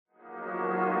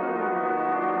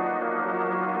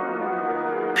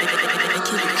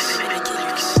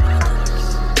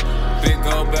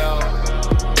old belt,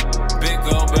 big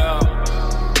old belt,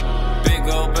 big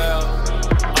old belt.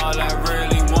 All I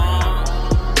really want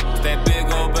is that big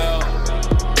old belt,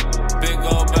 big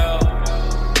old belt,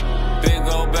 big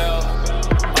old belt.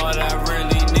 All I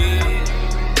really need,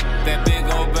 that big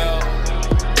old belt,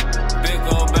 big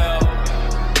old belt,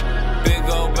 big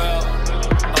old belt.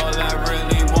 All I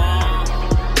really want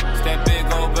is that big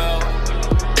old belt,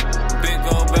 big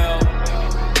old belt,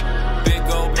 big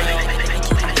old belt,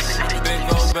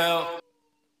 big old belt.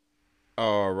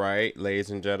 All right, ladies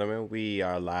and gentlemen, we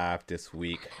are live this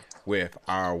week with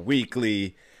our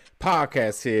weekly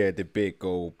podcast here at the Big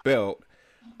Gold Belt.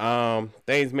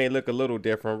 Things may look a little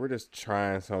different. We're just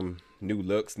trying some new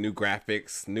looks, new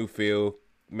graphics, new feel,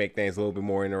 make things a little bit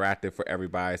more interactive for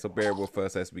everybody. So bear with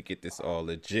us as we get this all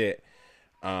legit.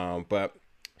 But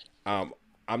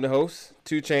I'm the host,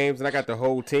 2 Chainz, and I got the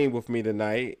whole team with me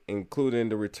tonight, including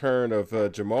the return of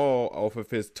Jamal off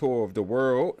of his tour of the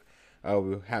world.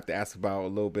 We'll have to ask about a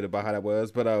little bit about how that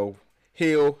was. But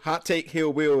Hot Take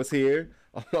Hill Will is here,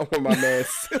 along with my man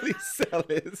Silly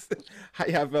Sellers. How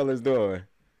y'all fellas doing?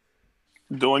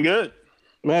 Doing good.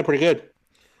 Man, pretty good.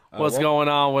 What's going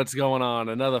on? What's going on?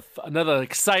 Another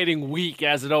exciting week,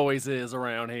 as it always is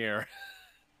around here.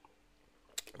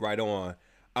 Right on.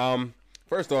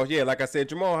 First off, yeah, like I said,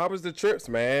 Jamal, how was the trips,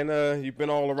 man? You've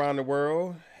been all around the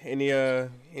world. Any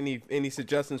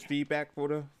suggestions, feedback for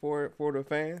the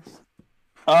fans?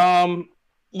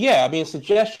 Yeah, I mean,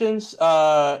 suggestions.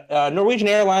 Norwegian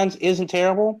Airlines isn't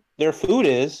terrible. Their food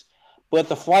is, but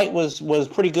the flight was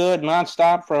pretty good,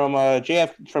 nonstop from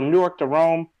Newark to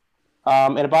Rome,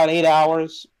 in about 8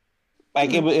 hours.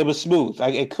 Like it was smooth.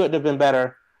 Like it couldn't have been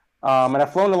better. And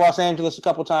I've flown to Los Angeles a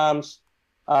couple times.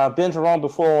 Been to Rome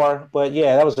before, but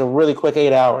yeah, that was a really quick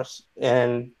 8 hours,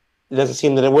 and it doesn't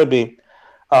seem that it would be.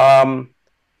 Coming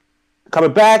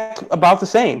back about the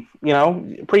same,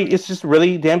 it's just a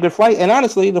really damn good flight. And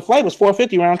honestly, the flight was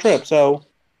 $450 round trip. So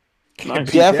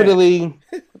definitely.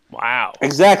 Wow.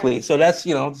 Exactly. So that's,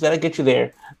 that'll get you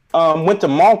there. Went to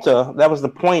Malta. That was the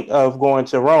point of going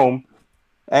to Rome.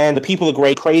 And the people are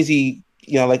great, crazy,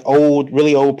 like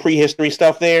really old prehistory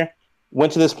stuff there.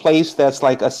 Went to this place that's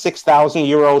like a 6,000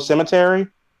 year old cemetery,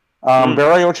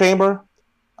 burial chamber.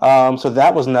 So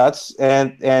that was nuts,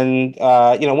 and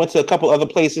went to a couple other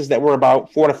places that were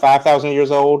about 4,000 to 5,000 years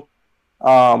old.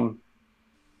 Gelato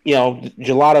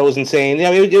was insane. It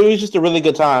was just a really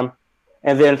good time.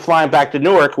 And then flying back to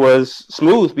Newark was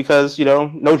smooth because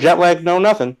no jet lag, no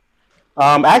nothing.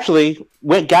 Actually,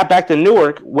 got back to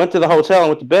Newark, went to the hotel and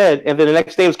went to bed, and then the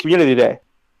next day was Community Day.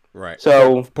 Right.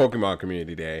 So Pokemon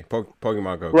Community Day,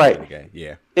 Pokemon Go right. Community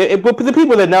Day. Yeah. But the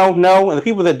people that know, and the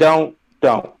people that don't.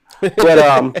 But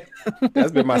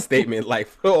that's been my statement like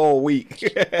for all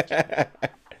week.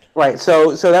 Right.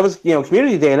 So that was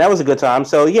Community Day, and that was a good time.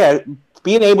 So yeah,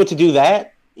 being able to do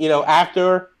that,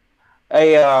 after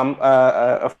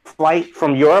a flight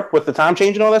from Europe with the time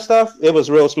change and all that stuff, it was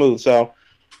real smooth. So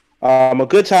a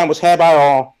good time was had by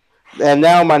all. And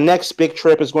now my next big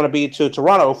trip is going to be to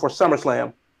Toronto for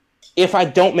SummerSlam, if I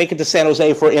don't make it to San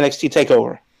Jose for NXT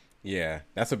TakeOver. Yeah,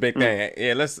 that's a big thing.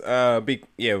 Yeah, let's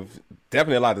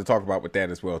definitely a lot to talk about with that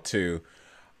as well too.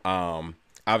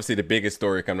 Obviously the biggest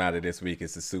story coming out of this week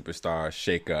is the Superstar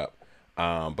shakeup.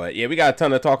 But yeah, we got a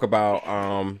ton to talk about.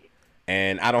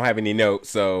 And I don't have any notes,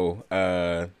 so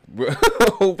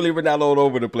hopefully we're not all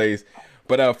over the place.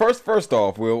 But first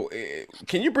off, Will,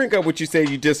 can you bring up what you said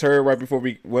you just heard right before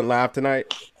we went live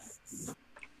tonight?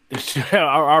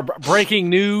 Our breaking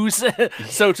news,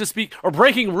 so to speak, or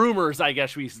breaking rumors, I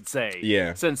guess we should say.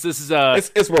 Yeah. Since this is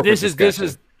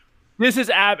this is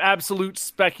absolute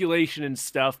speculation and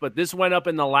stuff, but this went up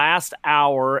in the last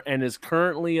hour and is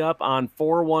currently up on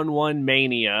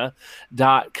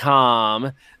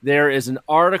 411mania.com. There is an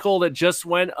article that just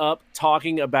went up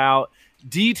talking about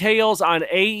details on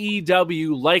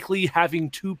AEW likely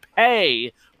having to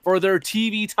pay for their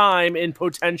TV time in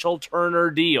potential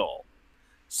Turner deal.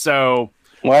 So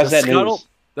why is that news?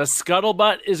 The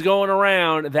scuttlebutt is going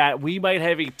around that we might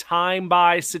have a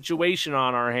time-buy situation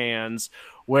on our hands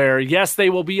where, yes, they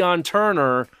will be on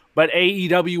Turner, but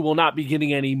AEW will not be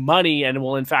getting any money and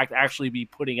will, in fact, actually be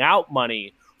putting out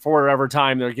money for whatever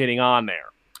time they're getting on there.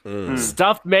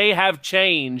 Stuff may have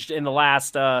changed in the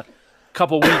last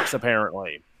couple weeks,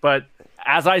 apparently. But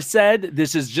as I said,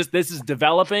 this is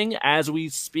developing as we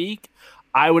speak.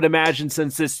 I would imagine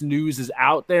since this news is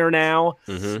out there now,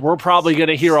 we're probably going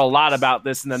to hear a lot about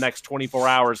this in the next 24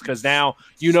 hours because now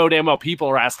damn well people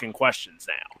are asking questions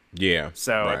now. Yeah.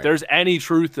 So if there's any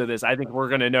truth to this, I think we're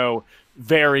going to know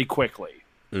very quickly.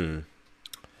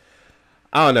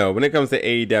 I don't know. When it comes to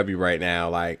AEW right now,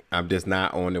 like I'm just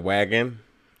not on the wagon.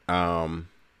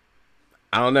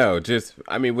 I don't know. Just,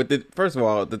 I mean, with the first of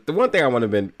all, the one thing I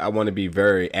want to be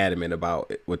very adamant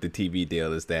about with the TV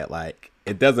deal is that like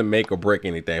it doesn't make or break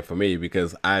anything for me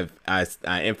because I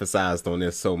emphasized on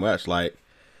this so much, like,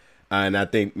 and I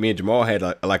think me and Jamal had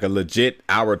like a legit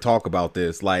hour talk about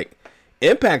this. Like,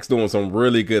 Impact's doing some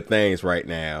really good things right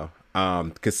now,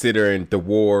 considering the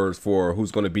wars for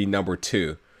who's going to be number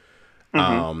 2,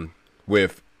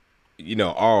 with. You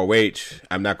know, ROH,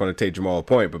 I'm not going to take Jamal's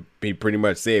point, but he pretty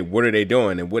much said, what are they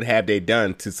doing and what have they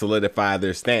done to solidify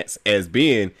their stance as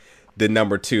being the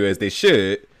number 2 as they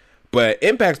should? But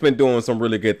Impact's been doing some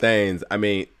really good things. I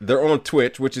mean, they're on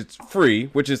Twitch, which is free,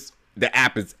 which is the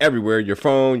app is everywhere. Your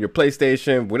phone, your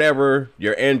PlayStation, whatever,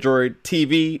 your Android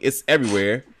TV, it's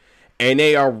everywhere. And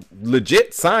they are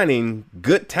legit signing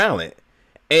good talent.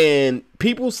 And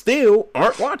people still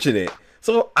aren't watching it.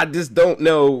 So I just don't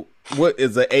know what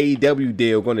is an AEW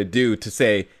deal going to do to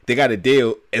say they got a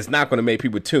deal it's not going to make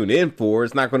people tune in for.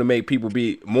 It's not going to make people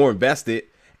be more invested,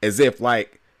 as if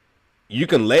like you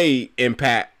can lay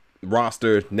Impact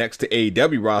roster next to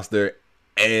AEW roster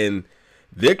and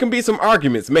there can be some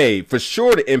arguments made. For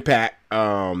sure the Impact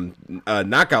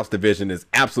Knockouts division is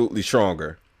absolutely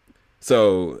stronger.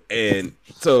 So I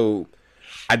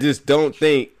just don't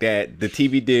think that the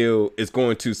TV deal is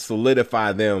going to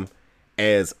solidify them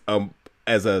as a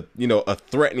you know, a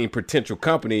threatening potential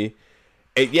company.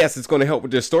 And yes, it's going to help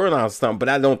with their storyline or something, but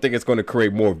I don't think it's going to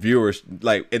create more viewers.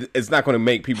 Like it's not going to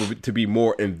make people to be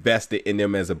more invested in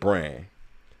them as a brand.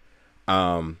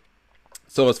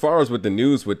 So as far as with the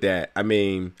news with that, I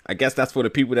mean, I guess that's for the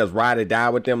people that's ride or die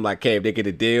with them. Like, hey, if they get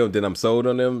a deal, then I'm sold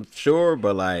on them, sure.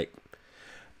 But like,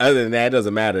 other than that, it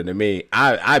doesn't matter to me.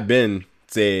 I've been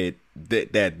said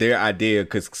that their idea,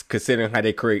 because considering how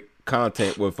they create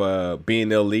content with being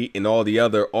the elite and all the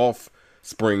other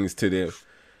offsprings to them,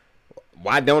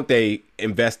 why don't they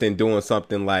invest in doing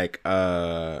something like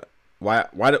why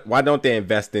don't they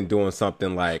invest in doing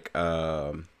something like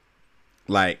Lucha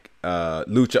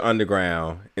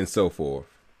Underground and so forth?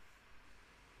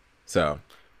 So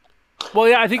well,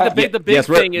 yeah, I think the big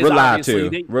thing is we're live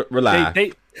obviously too. We're live.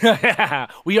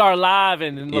 We are live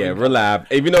and yeah, we're live.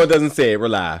 Even though it doesn't say it, we're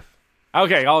live.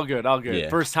 Okay, all good. Yeah.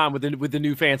 First time with the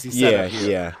new fancy setup.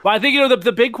 Yeah. But I think, you know,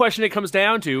 the big question it comes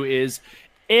down to is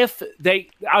if they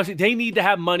need to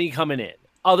have money coming in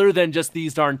other than just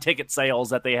these darn ticket sales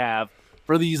that they have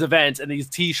for these events and these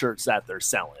T-shirts that they're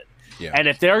selling. Yeah. And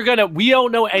if they're gonna, we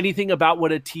don't know anything about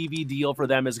what a TV deal for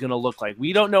them is gonna look like.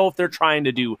 We don't know if they're trying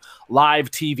to do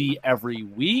live TV every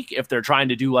week, if they're trying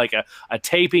to do like a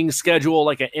taping schedule,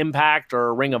 like an Impact or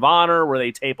a Ring of Honor, where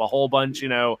they tape a whole bunch, you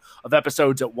know, of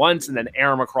episodes at once and then air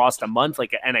them across a month,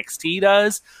 like an NXT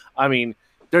does. I mean,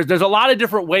 there's a lot of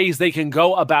different ways they can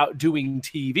go about doing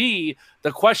TV.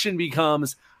 The question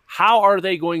becomes, how are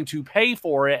they going to pay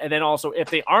for it? And then also,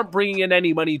 if they aren't bringing in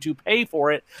any money to pay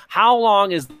for it, how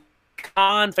long is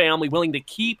Khan family willing to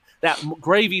keep that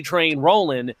gravy train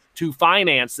rolling to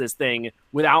finance this thing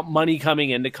without money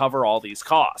coming in to cover all these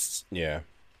costs? Yeah,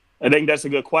 I think that's a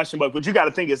good question. But what you got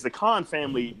to think is the Khan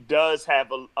family does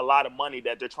have a lot of money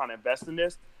that they're trying to invest in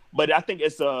this. But I think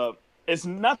it's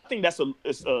nothing that's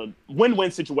it's a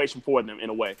win-win situation for them in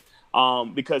a way.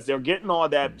 Because they're getting all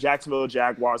that Jacksonville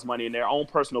Jaguars money and their own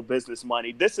personal business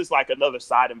money. This is like another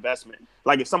side investment.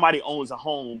 Like if somebody owns a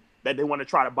home that they want to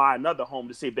try to buy another home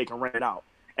to see if they can rent it out.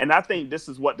 And I think this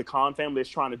is what the Khan family is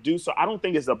trying to do. So I don't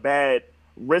think it's a bad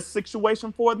risk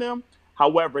situation for them.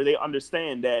 However, they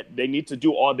understand that they need to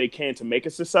do all they can to make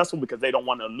it successful because they don't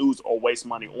want to lose or waste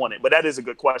money on it. But that is a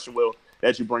good question, Will,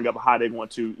 that you bring up, how they want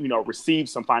to, you know, receive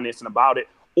some financing about it.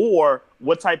 Or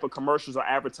what type of commercials or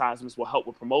advertisements will help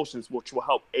with promotions, which will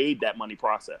help aid that money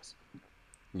process.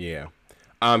 Yeah.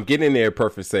 Getting in there,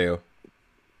 perfect sale.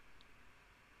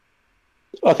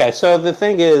 Okay, so the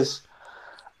thing is,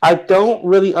 I don't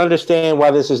really understand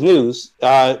why this is news,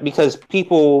 because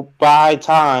people buy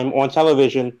time on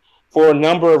television for a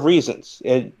number of reasons.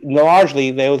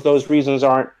 Largely, those reasons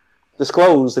aren't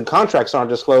disclosed and contracts aren't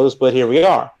disclosed, but here we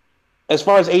are. As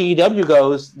far as AEW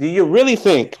goes, do you really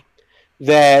think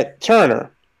that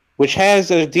Turner, which has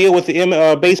a deal with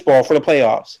the baseball for the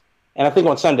playoffs, and I think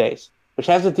on Sundays, which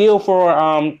has a deal for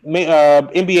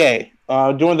NBA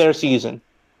during their season,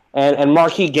 and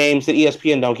marquee games that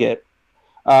ESPN don't get,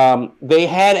 they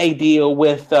had a deal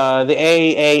with the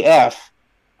AAF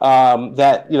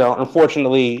that, you know,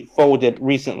 unfortunately folded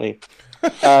recently.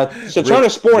 So Turner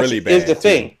Sports really is the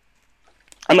thing.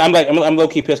 I'm low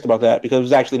key pissed about that because it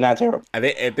was actually not terrible. I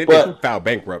think they filed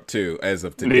bankrupt too, as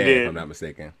of today, if I'm not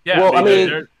mistaken. Yeah, well,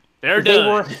 they're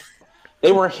done.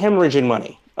 They were hemorrhaging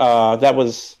money. That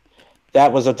was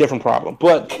that was a different problem.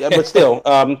 But still,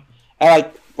 I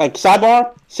like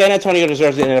sidebar. San Antonio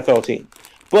deserves an NFL team,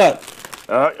 but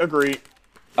agreed.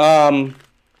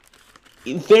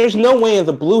 There's no way in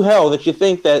the blue hell that you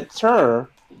think that Turner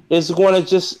is going to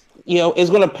just is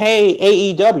going to pay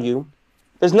AEW.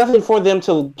 There's nothing for them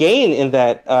to gain in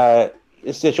that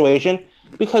situation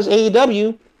because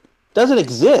AEW doesn't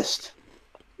exist.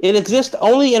 It exists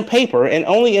only in paper and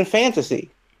only in fantasy.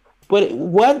 But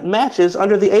what matches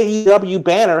under the AEW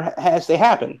banner has to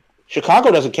happen? Chicago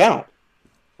doesn't count.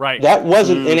 Right. That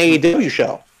wasn't an AEW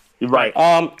show. Right.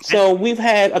 So we've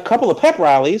had a couple of pep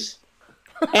rallies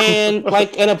and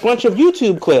a bunch of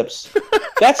YouTube clips.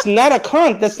 That's not a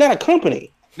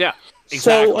company. Yeah. Exactly.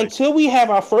 So until we have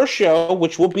our first show,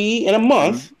 which will be in a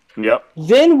month, Yep.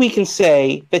 then we can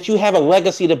say that you have a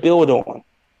legacy to build on.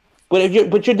 But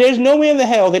there's no way in the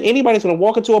hell that anybody's going to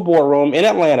walk into a boardroom in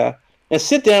Atlanta and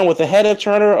sit down with the head of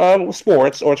Turner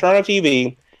Sports or Turner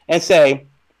TV and say,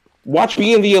 "Watch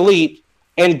Being the Elite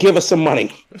and give us some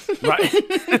money." Right.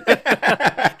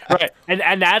 Right.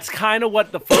 And that's kind of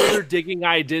what the further digging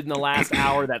I did in the last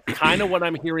hour, that's kind of what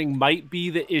I'm hearing might be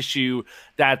the issue,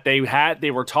 that they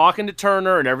were talking to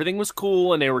Turner and everything was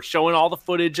cool and they were showing all the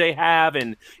footage they have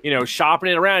and,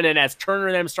 shopping it around. And as Turner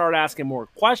and them started asking more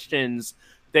questions,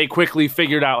 they quickly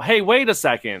figured out, hey, wait a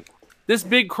second. This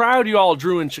big crowd you all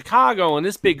drew in Chicago and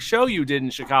this big show you did in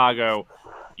Chicago,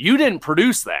 you didn't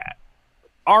produce that.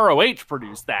 ROH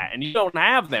produced that, and you don't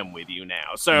have them with you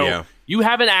now. So you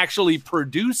haven't actually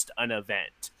produced an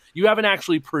event. You haven't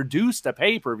actually produced a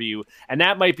pay-per-view, and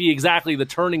that might be exactly the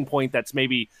turning point that's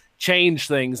maybe changed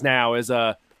things now as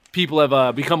people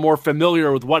have become more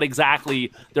familiar with what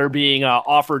exactly they're being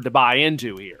offered to buy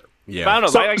into here. Yeah. But I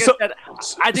don't know.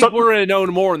 I think we're going to know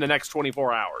more in the next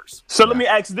 24 hours. So let me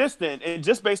ask this then, and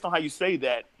just based on how you say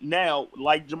that, now,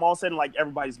 like Jamal said, and like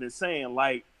everybody's been saying,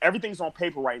 like everything's on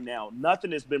paper right now.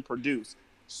 Nothing has been produced.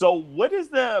 So what is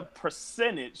the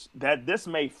percentage that this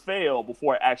may fail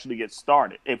before it actually gets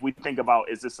started? If we think about,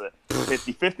 is this a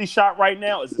 50-50 shot right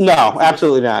now? No,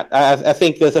 absolutely not. I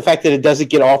think that the fact that it doesn't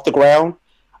get off the ground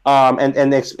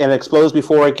and explodes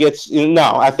before it gets,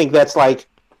 I think that's like,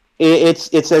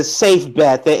 it's a safe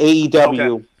bet that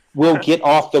AEW will get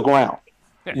off the ground.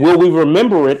 Will we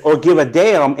remember it or give a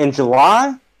damn in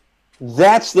July?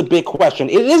 That's the big question.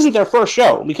 It isn't their first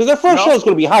show because their first show is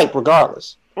going to be hype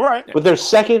regardless. Right. But their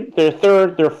second, their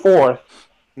third, their fourth,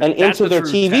 and into their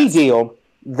TV deal,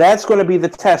 that's going to be the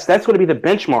test. That's going to be the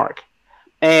benchmark.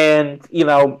 And,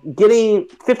 getting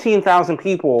 15,000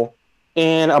 people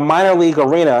in a minor league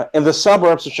arena in the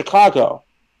suburbs of Chicago,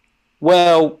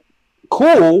 well,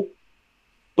 cool,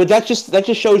 but that just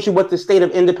shows you what the state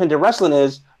of independent wrestling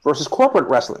is versus corporate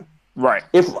wrestling. Right.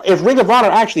 If Ring of Honor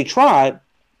actually tried,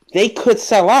 they could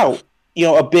sell out,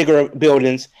 a bigger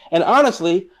buildings. And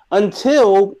honestly,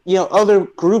 until other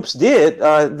groups did,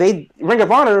 Ring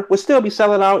of Honor would still be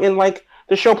selling out in like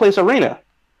the Showplace Arena,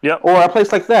 or a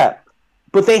place like that.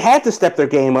 But they had to step their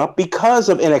game up because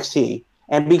of NXT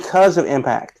and because of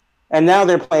Impact, and now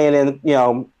they're playing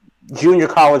in junior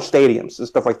college stadiums and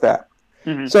stuff like that.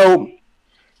 Mm-hmm. So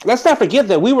let's not forget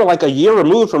that we were like a year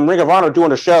removed from Ring of Honor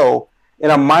doing a show in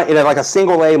a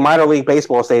single A minor league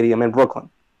baseball stadium in Brooklyn.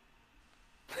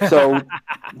 So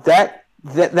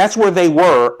that's where they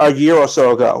were a year or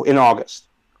so ago in August.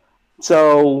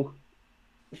 So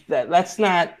that's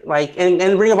not like,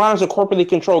 and Ring of Honor is a corporately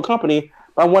controlled company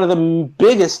by one of the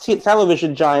biggest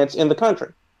television giants in the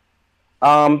country.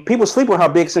 People sleep with how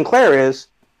big Sinclair is.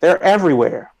 They're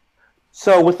everywhere.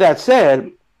 So with that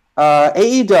said,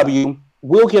 AEW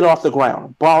will get off the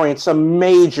ground, barring some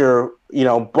major,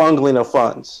 bungling of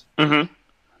funds. Mm-hmm.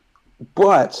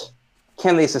 But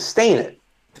can they sustain it?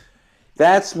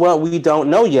 That's what we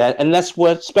don't know yet, and that's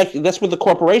what the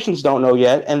corporations don't know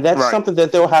yet, and that's something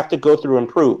that they'll have to go through and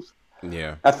prove.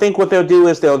 Yeah, I think what they'll do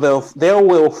is they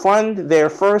will fund their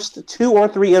first 2 or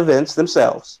 3 events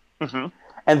themselves,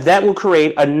 and that will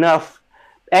create enough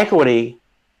equity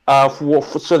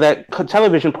so that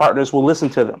television partners will listen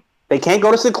to them. They can't go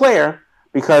to Sinclair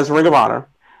because Ring of Honor.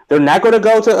 They're not going to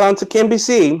go to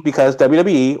NBC because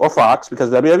WWE or Fox because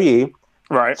WWE.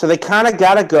 Right. So they kind of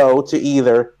got to go to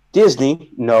either Disney,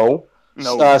 no.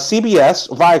 CBS,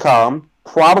 Viacom,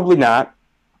 probably not,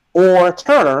 or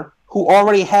Turner, who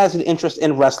already has an interest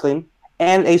in wrestling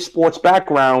and a sports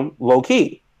background, low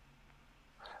key.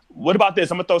 What about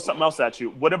this? I'm gonna throw something else at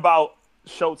you. What about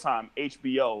Showtime,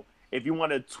 HBO? If you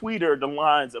want to tweeter the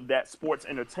lines of that sports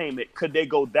entertainment, could they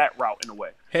go that route in a way?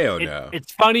 Hell no.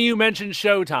 It's funny you mentioned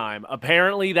Showtime.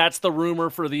 Apparently, that's the rumor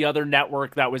for the other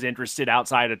network that was interested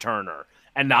outside of Turner.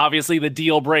 And obviously the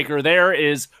deal breaker there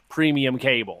is premium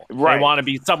cable. Right. They want to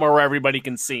be somewhere where everybody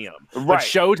can see them. But Right.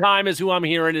 Showtime is who I'm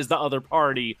hearing is the other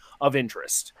party of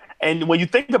interest. And when you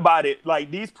think about it,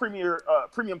 like these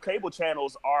premium cable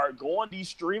channels are going these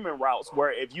streaming routes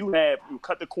where if you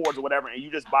cut the cords or whatever and you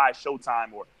just buy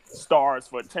Showtime or Stars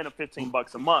for $10 or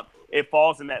 $15 a month, it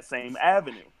falls in that same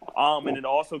avenue. And it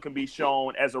also can be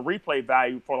shown as a replay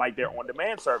value for like their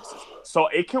on-demand services. So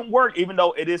it can work even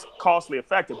though it is costly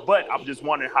effective. But I'm just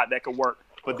wondering how that could work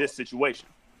for this situation.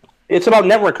 It's about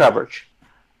network coverage.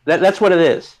 That's what it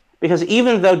is. Because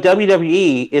even though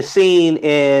WWE is seen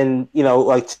in,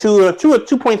 like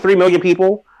 2.3 million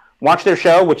people watch their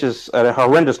show, which is a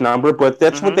horrendous number, but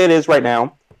that's what that is right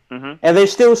now. And they're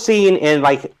still seen in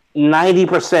like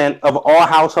 90% of all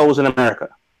households in America.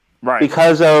 Right.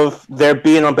 Because of their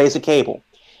being on basic cable.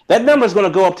 That number is going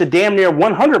to go up to damn near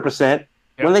 100%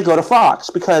 when they go to Fox.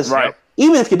 Because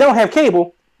even if you don't have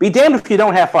cable, be damned if you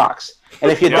don't have Fox.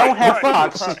 And if you don't have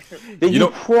Fox, then you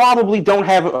probably don't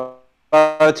have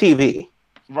TV.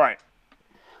 Right.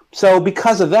 So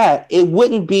because of that, it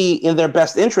wouldn't be in their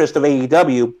best interest of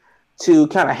AEW to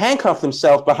kind of handcuff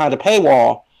themselves behind a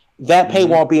paywall, that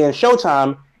paywall being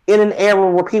Showtime, in an era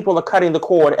where people are cutting the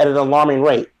cord at an alarming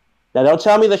rate. Now, don't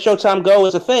tell me that Showtime Go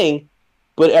is a thing,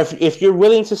 but if you're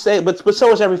willing to say, but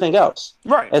so is everything else.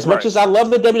 Right. As much as I love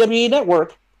the WWE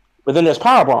Network, but then there's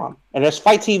Powerbomb, and there's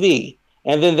Fight TV,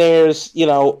 and then there's,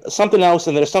 something else,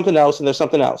 and there's something else, and there's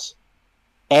something else.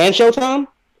 And Showtime?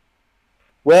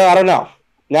 Well, I don't know.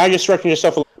 Now you're stretching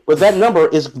yourself a little. But that number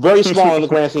is very small in the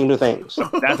grand scheme of things.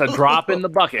 That's a drop in the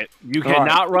bucket. You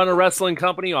cannot run a wrestling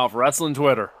company off wrestling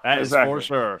Twitter. That is for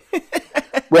sure.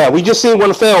 Well, we just seen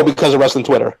one fail because of wrestling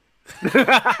Twitter.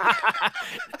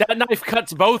 That knife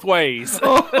cuts both ways.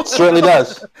 Certainly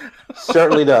does.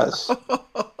 Certainly does.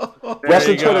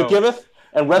 Wrestling Twitter go. giveth,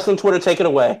 and wrestling Twitter take it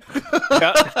away.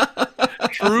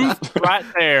 Truth right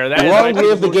there. That Long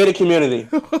live the gated community.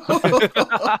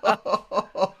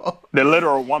 The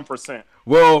literal 1%.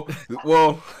 Well,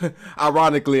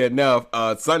 ironically enough,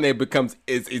 Sunday becomes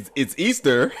it's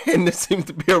Easter, and there seems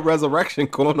to be a resurrection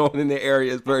going on in the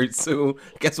areas very soon.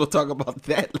 Guess we'll talk about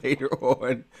that later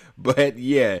on. But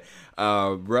yeah,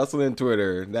 wrestling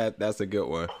Twitter, that's a good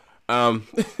one.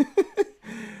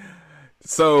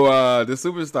 So the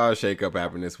Superstar shakeup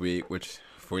happened this week, which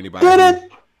for anybody,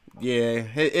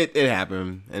 it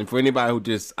happened, and for anybody who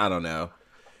just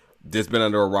just been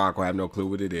under a rock or have no clue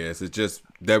what it is. It's just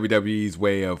WWE's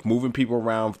way of moving people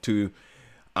around to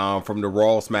from the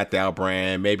Raw SmackDown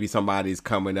brand. Maybe somebody's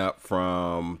coming up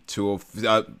from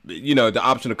the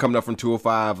option of coming up from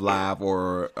 205 Live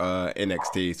or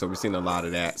NXT. So we've seen a lot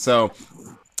of that. So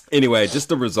anyway, just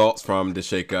the results from the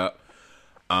shakeup.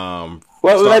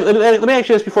 Let me ask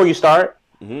you this before you start.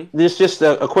 This is just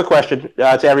a quick question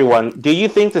to everyone. Do you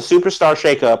think the Superstar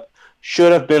shakeup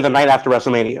should have been the night after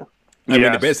WrestleMania? I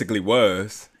mean, it basically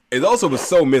was. It also was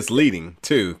so misleading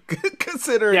too,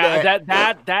 considering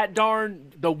that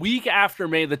darn the week after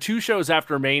Mania, the 2 shows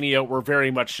after Mania were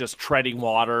very much just treading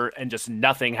water and just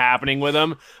nothing happening with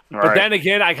them. But then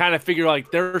again, I kind of figure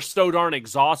like they're so darn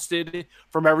exhausted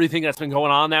from everything that's been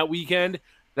going on that weekend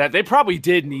that they probably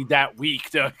did need that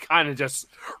week to kind of just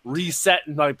reset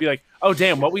and like be like, oh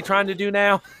damn, what we trying to do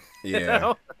now?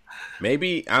 Yeah,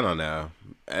 maybe I don't know.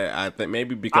 I think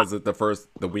maybe because of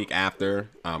the week after,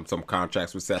 some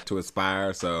contracts were set to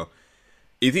expire. So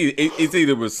it's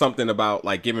either was something about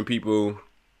like giving people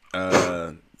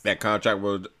that contract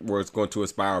was going to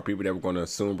expire, or people that were going to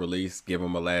soon release, give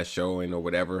them a last showing or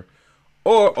whatever.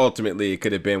 Or ultimately, it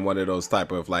could have been one of those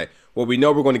type of like, well, we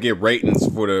know we're going to get ratings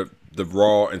for the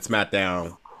Raw and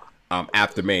SmackDown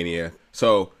after Mania.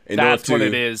 So in order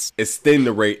to extend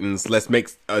the ratings, let's make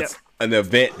an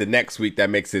event the next week that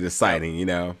makes it exciting,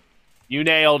 You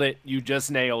nailed it. You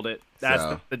just nailed it.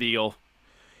 That's the deal.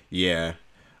 Yeah.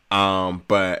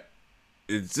 But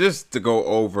it's just to go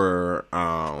over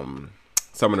some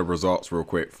of the results real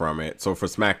quick from it. So for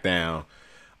SmackDown,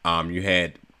 you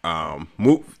had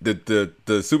the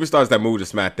superstars that moved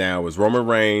to SmackDown was Roman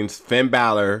Reigns, Finn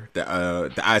Balor,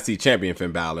 the IC champion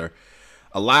Finn Balor,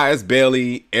 Elias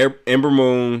Bailey, Ember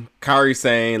Moon, Kairi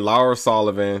Sane, Laura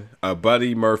Sullivan,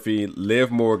 Buddy Murphy,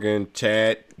 Liv Morgan,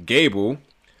 Chad Gable,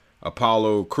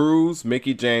 Apollo Crews,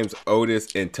 Mickey James,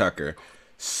 Otis, and Tucker.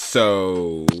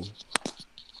 So,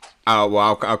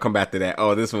 I'll come back to that.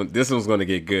 Oh, this one's gonna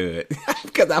get good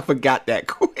because I forgot that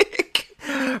quick.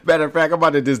 Matter of fact, I'm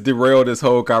about to just derail this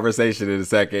whole conversation in a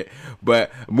second.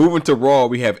 But moving to Raw,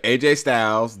 we have AJ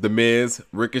Styles, The Miz,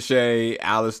 Ricochet,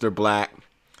 Aleister Black,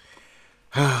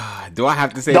 Do I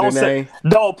have to say Don't their say name?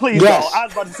 no, please Yes. don't. I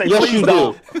was about to say Yes, please you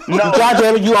don't. do. No, God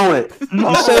damn it, you own it. No.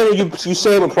 You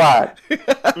say it with pride.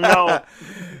 no.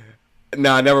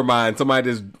 Nah, never mind.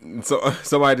 Somebody just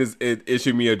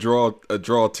issued me a draw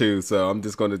too. So I'm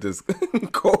just gonna just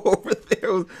go over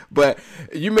there. But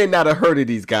you may not have heard of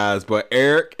these guys, but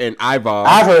Eric and Ivar.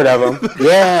 I've heard of them.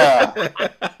 Yeah,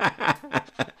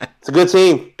 it's a good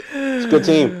team. It's a good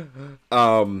team.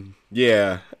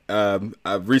 Yeah.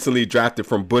 I've recently drafted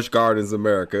from Busch Gardens,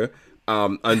 America.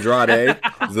 Andrade,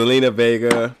 Zelina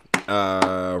Vega,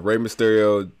 Rey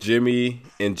Mysterio, Jimmy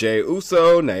and Jey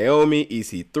Uso, Naomi,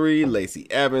 EC3, Lacey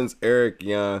Evans, Eric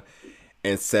Young,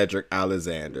 and Cedric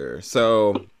Alexander.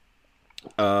 So,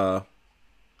 you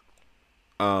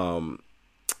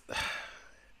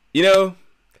know,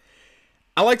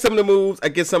 I like some of the moves. I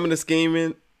get some of the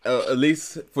scheming, at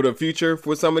least for the future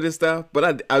for some of this stuff.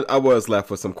 But I was left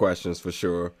with some questions for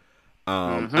sure.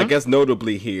 I guess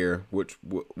notably here, what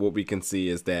we can see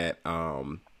is that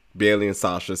Bayley and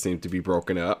Sasha seem to be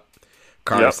broken up.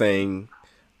 Carter Singh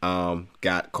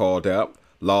got called up.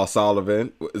 Law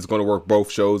Sullivan is going to work both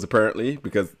shows apparently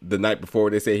because the night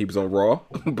before they say he was on Raw,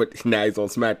 but now he's on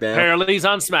SmackDown. Apparently he's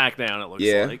on SmackDown. It looks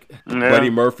like. Yeah. Buddy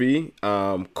Murphy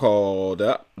called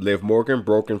up. Liv Morgan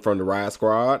broken from the Riot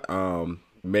Squad.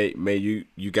 May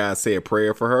you guys say a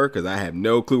prayer for her because I have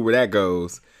no clue where that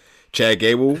goes. Chad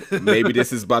Gable, maybe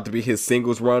this is about to be his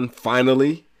singles run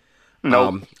finally.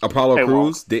 No. Apollo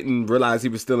Crews didn't realize he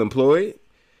was still employed.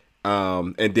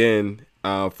 And then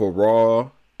for Raw,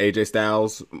 AJ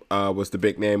Styles was the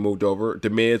big name moved over. The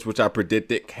Miz, which I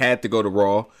predicted, had to go to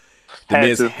Raw. The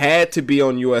Miz had to be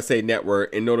on USA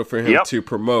Network in order for him to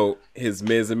promote his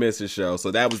Miz and Mrs. show.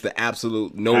 So that was the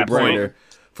absolute no-brainer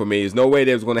for me. There's no way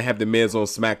they was going to have the Miz on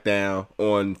SmackDown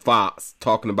on Fox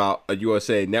talking about a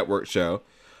USA Network show.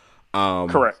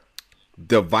 Correct.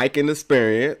 The Viking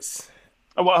Experience.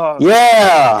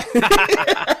 Yeah.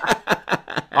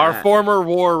 Our former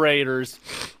War Raiders.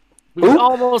 We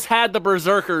almost had the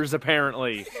Berserkers,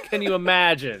 apparently. Can you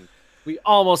imagine? We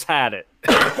almost had it.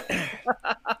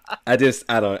 I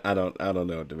don't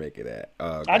know what to make of that.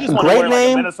 I just want to wear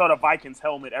like a Minnesota Vikings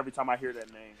helmet every time I hear that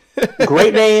name.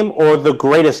 Great name or the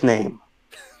greatest name?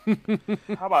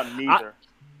 How about neither?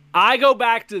 I go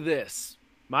back to this.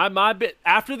 My bit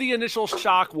after the initial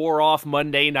shock wore off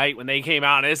Monday night when they came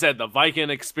out and it said the Viking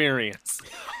Experience.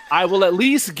 I will at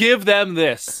least give them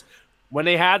this. When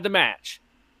they had the match,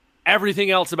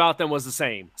 everything else about them was the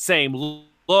same. Same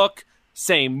look,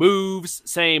 same moves,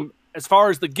 same as far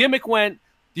as the gimmick went,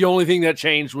 the only thing that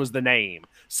changed was the name.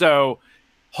 So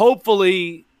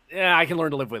hopefully I can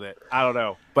learn to live with it. I don't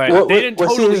know. But they didn't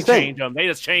totally change them. They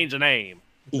just changed the name.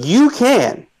 You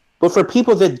can. But for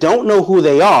people that don't know who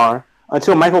they are,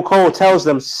 until Michael Cole tells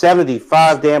them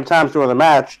 75 damn times during the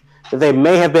match that they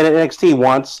may have been at NXT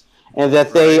once and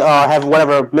that they have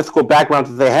whatever mythical background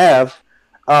that they have,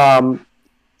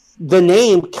 the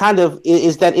name kind of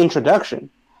is that introduction.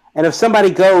 And if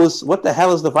somebody goes, what the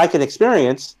hell is the Viking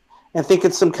Experience? And think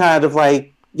it's some kind of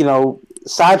like,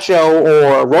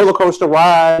 sideshow or roller coaster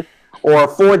ride or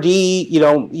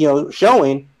 4D,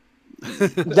 showing,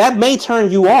 that may turn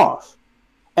you off.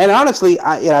 And honestly,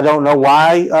 I don't know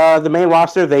why the main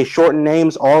roster, they shorten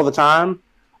names all the time.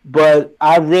 But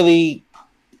I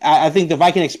think the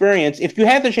Viking Experience, if you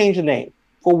had to change the name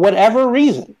for whatever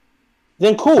reason,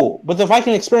 then cool. But the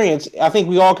Viking Experience, I think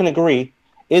we all can agree,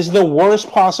 is the worst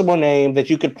possible name that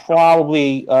you could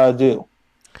probably do.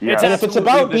 Yeah. And if it's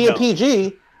about being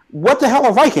PG, what the hell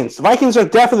are Vikings? Vikings are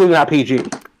definitely not PG.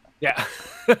 Yeah.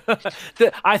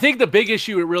 I think the big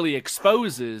issue it really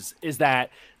exposes is that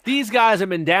these guys have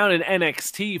been down in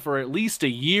NXT for at least a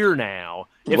year now,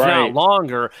 if not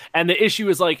longer. And the issue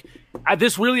is like,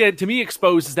 this really, to me,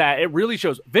 exposes that it really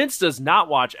shows Vince does not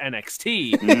watch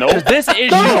NXT. Nope. This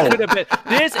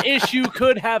issue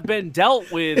could have been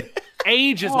dealt with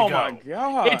ages ago. Oh my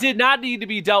God. It did not need to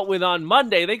be dealt with on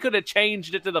Monday. They could have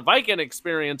changed it to the Viking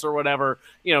Experience or whatever,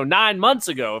 9 months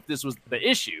ago if this was the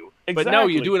issue. Exactly. But no,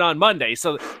 you do it on Monday.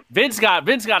 So Vince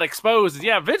got exposed.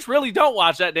 Yeah, Vince really don't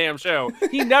watch that damn show.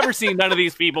 He never seen none of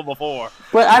these people before.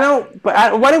 But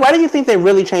why do you think they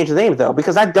really changed the name though?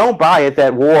 Because I don't buy it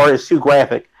that War is too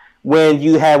graphic. When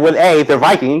you have they're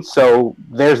Vikings, so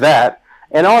there's that,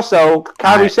 and also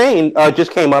Kairi Sane just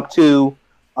came up to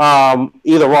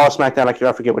either Raw or SmackDown. I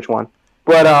forget which one,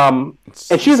 but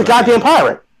and she's a goddamn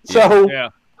pirate. So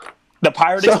the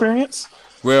pirate experience.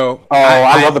 Well,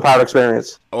 I love the Pirate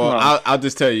Experience. Well, I'll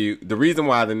just tell you the reason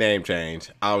why the name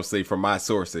changed. Obviously, from my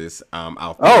sources.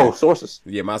 Sources.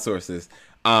 Yeah, my sources.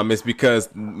 It's because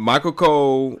Michael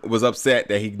Cole was upset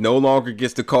that he no longer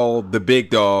gets to call the big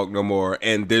dog no more,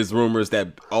 and there's rumors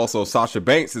that also Sasha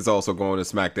Banks is also going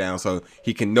to SmackDown, so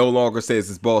he can no longer say it's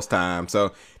his boss time.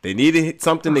 So they needed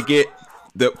something to get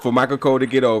for Michael Cole to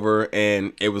get over,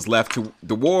 and it was left to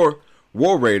the War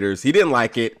Raiders. He didn't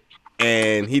like it,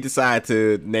 and he decided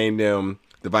to name them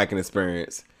the Viking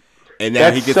Experience. And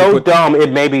now he gets so dumb.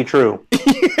 It may be true. That's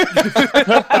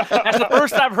the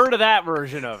first I've heard of that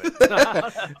version of it.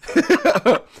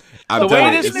 I'm the way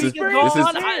telling you, this thing is going,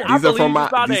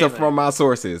 these are from my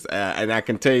sources, and I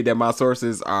can tell you that my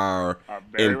sources are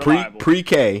in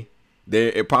pre-K.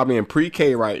 They're probably in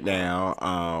pre-K right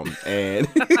now, and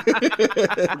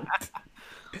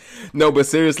no, but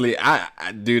seriously, I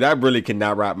really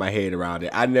cannot wrap my head around it.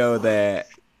 I know that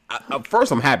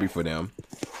first, I'm happy for them,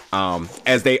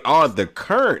 as they are the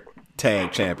current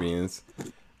tag champions.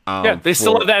 They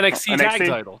still have the NXT tag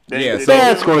title.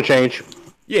 That's going to change.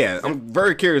 Yeah, I'm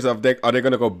very curious are they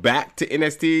going to go back to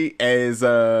NXT as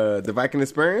the Viking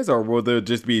Experience, or will there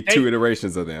just be two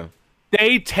iterations of them?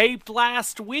 They taped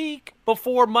last week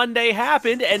before Monday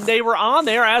happened, and they were on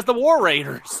there as the War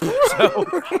Raiders. So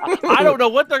I don't know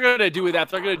what they're going to do with that.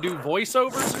 If they're going to do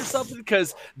voiceovers or something,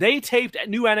 because they taped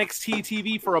new NXT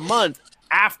TV for a month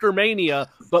after Mania,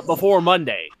 but before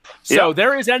Monday. So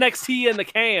there is NXT in the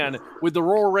can with the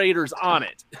War Raiders on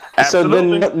it.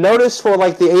 Absolutely. So then notice for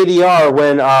like the ADR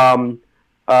when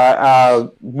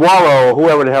Wallow,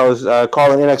 whoever the hell is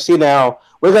calling NXT now,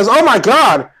 where he goes, "Oh my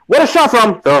God, what a shot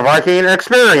from the Viking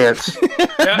Experience."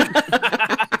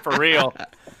 For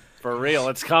real,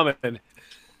 it's coming.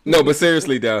 No, but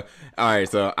seriously though. All right,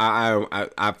 so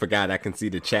I forgot I can see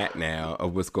the chat now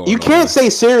of what's going on. You can't say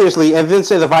seriously and then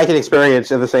say the Viking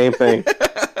Experience in the same thing.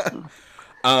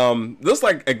 Looks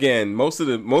like again most of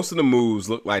the moves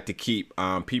look like to keep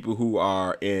people who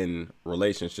are in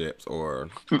relationships or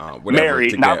whatever,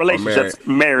 married, not relationships,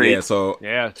 married. Yeah, so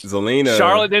Zelina,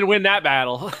 Charlotte didn't win that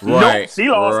battle. Right, nope, she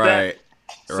lost that.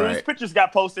 As soon as pictures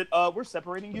got posted, we're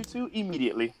separating you two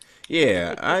immediately.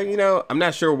 Yeah, I'm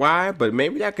not sure why, but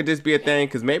maybe that could just be a thing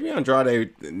because maybe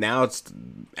Andrade now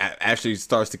actually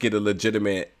starts to get a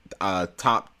legitimate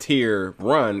top tier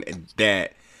run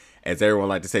that, as everyone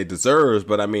like to say, deserves.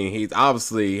 But I mean, he's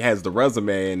obviously has the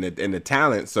resume and the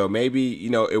talent, so maybe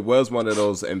it was one of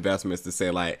those investments to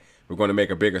say like we're going to make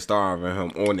a bigger star of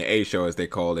him on the A show as they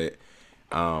called it.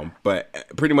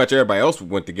 But pretty much everybody else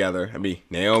went together. I mean,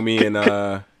 Naomi and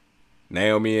the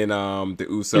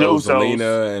Usos,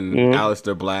 Zelina and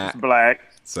Aleister Black.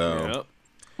 So,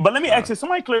 but let me ask you,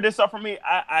 somebody clear this up for me.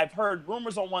 I've heard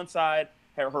rumors on one side,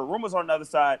 heard rumors on the other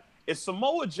side. Is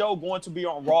Samoa Joe going to be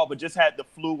on Raw, but just had the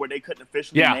flu where they couldn't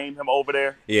officially name him over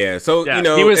there? Yeah, so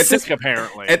he was sick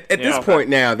apparently. At this point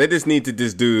now, they just need to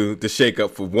just do the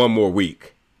shakeup for one more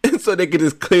week, so they can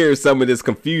just clear some of this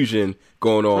confusion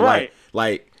going on. Right.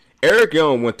 Like Eric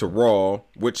Young went to Raw,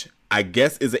 which I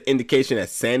guess is an indication that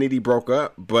Sanity broke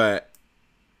up, but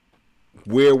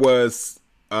where was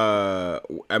I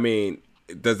mean,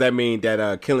 does that mean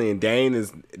that Killian Dane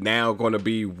is now going to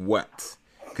be what?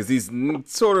 Because he's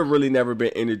sort of really never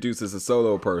been introduced as a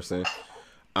solo person.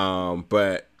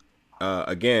 But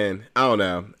again, I don't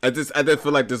know. I just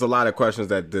feel like there's a lot of questions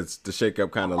that the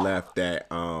shakeup kind of left that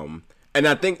and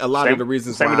I think a lot of the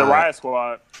reasons same why with the Riot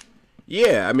Squad.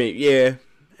 Yeah, I mean, yeah.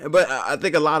 But I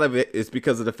think a lot of it is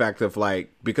because of the fact of like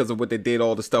because of what they did,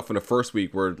 all the stuff in the first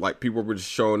week where like people were just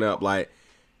showing up like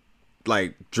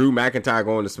Drew McIntyre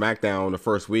going to SmackDown on the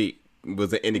first week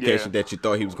was an indication that you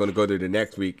thought he was going to go to the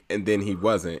next week and then he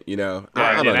wasn't. I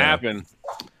don't know. Happen.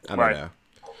 I don't know.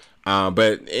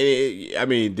 But I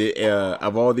mean,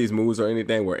 of all these moves or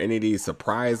anything, were any of these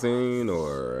surprising,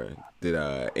 or did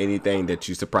anything that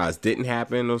you surprised didn't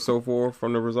happen or so forth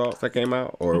from the results that came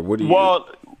out, or what do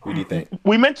you think?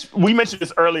 We mentioned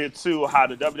this earlier too, how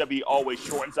the WWE always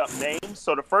shortens up names.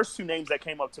 So the first two names that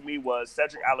came up to me was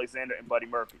Cedric Alexander and Buddy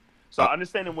Murphy. So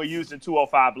understanding we're using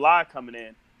 205 Live coming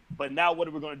in, but now what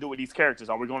are we going to do with these characters?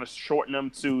 Are we going to shorten them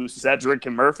to Cedric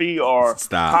and Murphy, or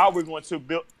how are we going to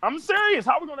build? I'm serious.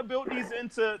 How are we going to build these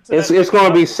into? It's going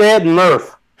to be Ced and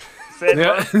Murph.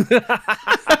 Murph.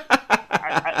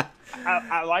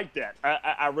 I like that.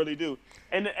 I really do.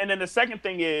 And then the second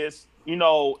thing is, even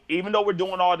though we're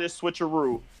doing all this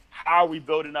switcheroo, how are we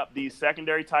building up these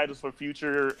secondary titles for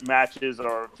future matches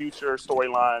or future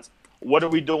storylines? What are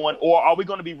we doing? Or are we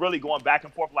going to be really going back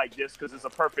and forth like this because it's a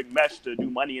perfect mesh to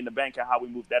do Money in the Bank and how we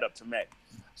move that up to May?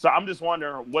 So I'm just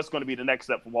wondering what's going to be the next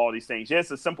step of all these things. Yeah, it's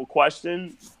a simple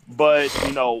question, but,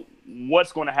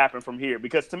 what's going to happen from here.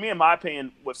 Because to me, in my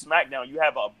opinion, with SmackDown, you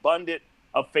have an abundant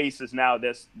of faces now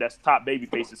that's top baby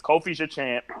faces. Kofi's your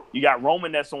champ. You got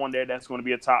Roman that's on there that's going to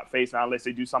be a top face now unless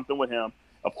they do something with him.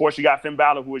 Of course, you got Finn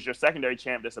Balor, who is your secondary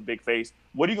champ that's a big face.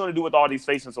 What are you going to do with all these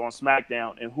faces on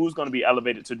SmackDown, and who's going to be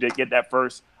elevated to get that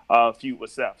first feud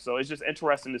with Seth? So it's just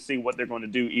interesting to see what they're going to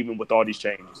do even with all these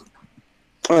changes.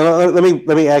 Let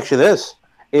me ask you this.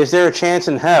 Is there a chance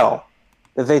in hell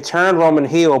that they turn Roman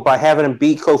heel by having him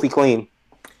beat Kofi clean?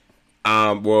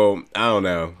 Well, I don't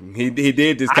know. He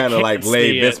did just kind of like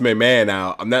lay Vince McMahon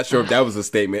out. I'm not sure if that was a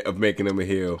statement of making him a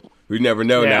heel. We never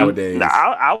know nowadays. Nah,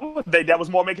 I would think that was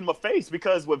more making him a face,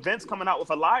 because with Vince coming out with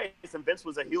Elias and Vince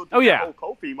was a heel through the whole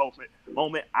Kofi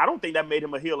moment, I don't think that made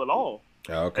him a heel at all.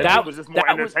 Okay. That was just more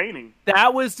entertaining.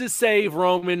 That was to save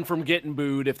Roman from getting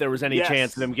booed if there was any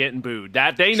chance of him getting booed.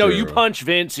 That they know you punch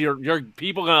Vince, your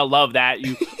people gonna love that.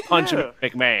 You punch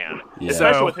McMahon,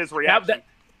 especially with his reaction.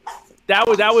 That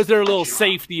was their little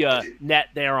safety net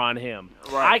there on him.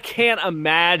 Right. I can't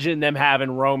imagine them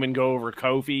having Roman go over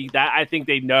Kofi. That I think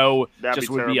they know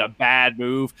would be a bad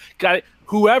move.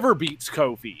 Whoever beats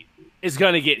Kofi is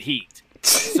going to get heat.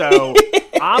 So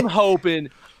I'm hoping.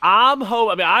 I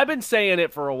mean, I've been saying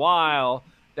it for a while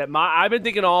that I've been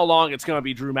thinking all along it's going to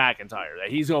be Drew McIntyre. That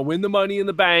he's going to win the Money in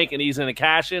the Bank and he's going to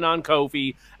cash in on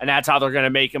Kofi, and that's how they're going to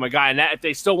make him a guy. And that, if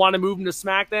they still want to move him to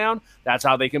SmackDown, that's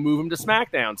how they can move him to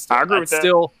SmackDown. Still. I agree with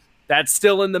that. That's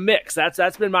still in the mix.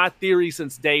 That's been my theory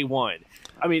since day one.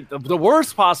 I mean, the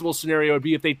worst possible scenario would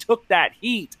be if they took that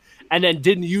heat and then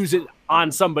didn't use it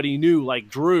on somebody new like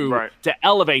Drew to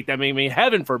elevate them. I mean,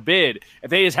 heaven forbid if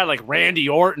they just had like Randy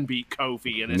Orton beat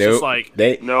Kofi, and it's just like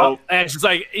and it's just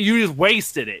like you just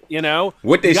wasted it. You know,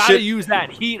 what they you got to use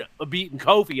that heat of beating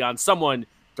Kofi on someone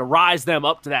to rise them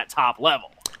up to that top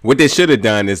level. What they should have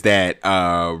done is that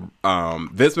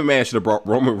Vince McMahon should have brought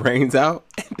Roman Reigns out,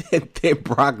 and then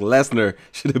Brock Lesnar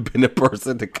should have been the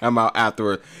person to come out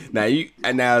afterwards. Now,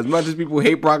 as much as people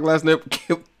hate Brock Lesnar,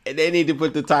 they need to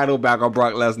put the title back on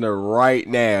Brock Lesnar right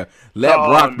now. Let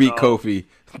Brock beat Kofi.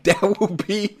 That would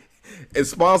be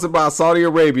sponsored by Saudi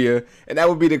Arabia, and that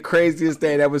would be the craziest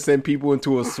thing. That would send people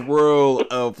into a swirl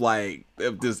of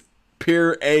this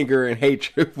pure anger and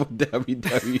hatred for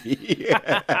WWE.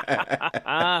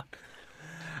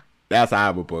 That's how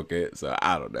I would book it. So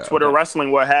I don't know. Twitter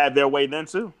wrestling will have their way then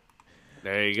too.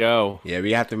 There you go. Yeah,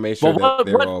 we have to make sure that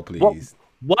they're all pleased.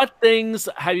 What things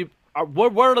have you?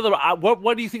 What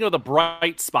do you think are the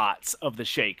bright spots of the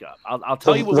shakeup? I'll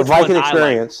tell you what the Viking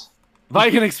experience.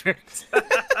 Viking experience.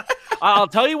 I'll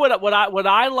tell you what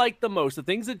I like the most. The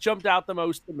things that jumped out the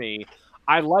most to me.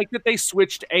 I like that they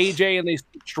switched AJ and they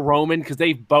switched Roman because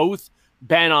they've both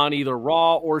been on either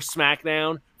Raw or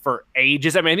SmackDown for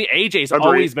ages. I mean, AJ's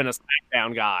always been a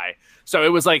SmackDown guy, so it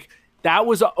was like that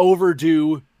was an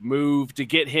overdue move to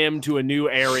get him to a new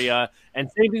area. And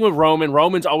same thing with Roman.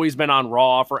 Roman's always been on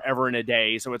Raw forever and a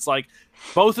day. So it's like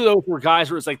both of those were guys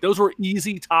where it's like those were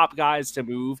easy top guys to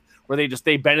move where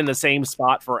they've been in the same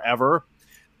spot forever.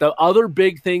 The other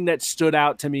big thing that stood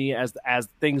out to me as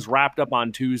things wrapped up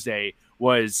on Tuesday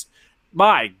was,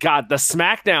 my God, the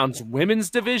SmackDown's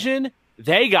women's division,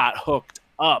 they got hooked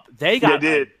up. They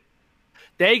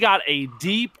got a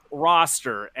deep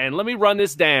roster, and let me run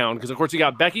this down because, of course, you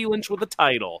got Becky Lynch with the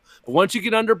title. But once you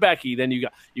get under Becky, then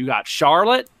you got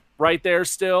Charlotte right there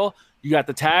still. You got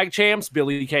the tag champs,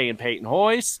 Billie Kay and Peyton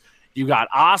Royce. You got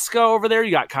Asuka over there.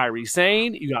 You got Kairi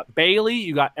Sane. You got Bayley.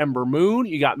 You got Ember Moon.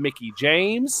 You got Mickie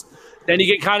James. Then you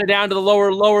get kind of down to the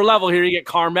lower level here. You get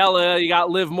Carmella. You got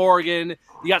Liv Morgan.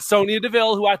 You got Sonya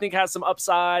Deville, who I think has some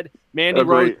upside. Mandy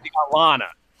Rose. You got Lana.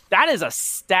 That is a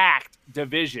stacked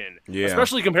division,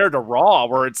 especially compared to Raw,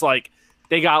 where it's like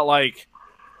they got like,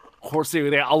 of course, they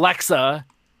got Alexa,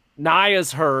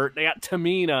 Nia's hurt, they got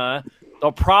Tamina.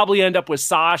 They'll probably end up with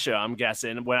Sasha, I'm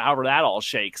guessing, however that all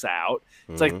shakes out.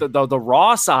 It's like the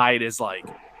Raw side is like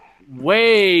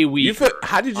way weak.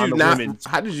 How did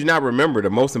you not remember the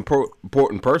most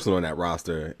important person on that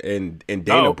roster in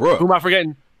Dana Brooke? Who am I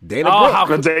forgetting? Dana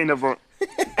Brooke. Dana Brooke.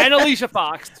 And Alicia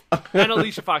Fox. How can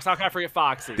I forget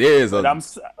Foxy? There's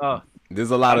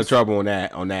a lot of trouble on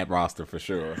that roster for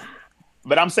sure.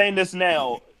 But I'm saying this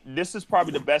now. This is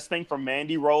probably the best thing for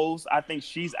Mandy Rose. I think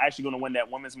she's actually going to win that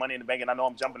women's Money in the Bank, and I know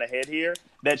I'm jumping ahead here,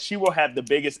 that she will have the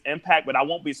biggest impact, but I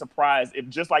won't be surprised if,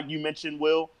 just like you mentioned,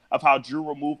 Will, of how Drew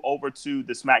will move over to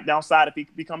the SmackDown side if he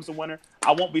becomes a winner.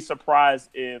 I won't be surprised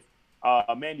if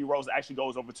Mandy Rose actually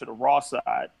goes over to the Raw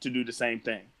side to do the same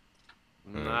thing.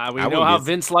 We know how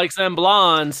Vince likes them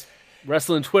blondes.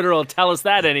 Wrestling Twitter will tell us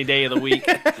that any day of the week.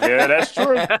 Yeah, that's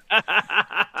true.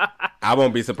 I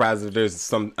won't be surprised if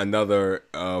there's another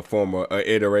form or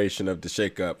iteration of the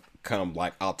shakeup come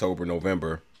like October,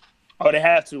 November. Oh, they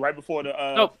have to right before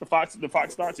the Fox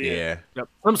starts. Yeah. Yep.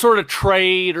 Some sort of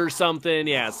trade or something.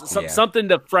 Yes, something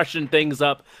to freshen things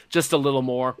up just a little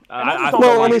more.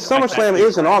 SummerSlam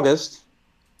is in August.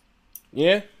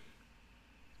 Yeah.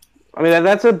 I mean,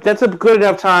 that's a good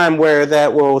enough time where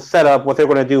that will set up what they're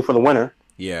going to do for the winter.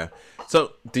 Yeah.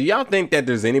 So, do y'all think that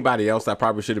there's anybody else that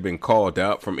probably should have been called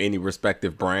up from any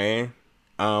respective brand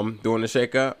doing the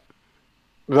shakeup?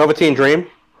 Velveteen Dream.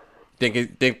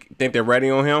 Think they're ready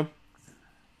on him?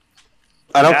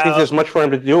 I don't think there's much for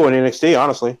him to do in NXT,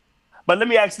 honestly. But let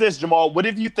me ask this, Jamal: what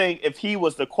if you think if he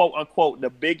was the quote unquote the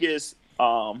biggest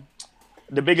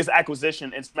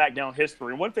acquisition in SmackDown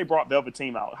history, and what if they brought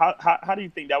Velveteen out? How do you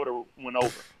think that would have went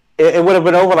over? It would have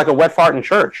been over like a wet fart in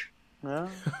church. Yeah.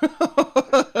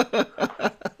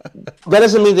 That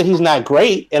doesn't mean that he's not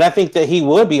great, and I think that he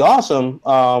would be awesome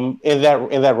in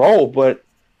that role. But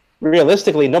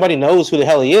realistically, nobody knows who the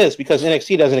hell he is because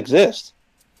NXT doesn't exist.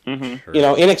 Mm-hmm. You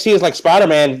know, NXT is like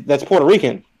Spider-Man that's Puerto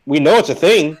Rican. We know it's a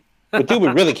thing, but do we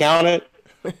really count it?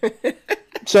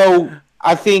 So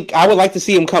I think I would like to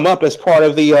see him come up as part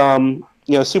of the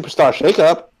superstar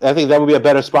shakeup. I think that would be a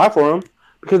better spot for him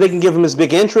because they can give him his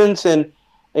big entrance and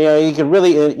he can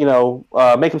really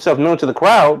make himself known to the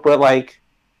crowd. But like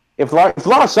if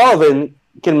Lars Sullivan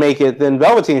can make it, then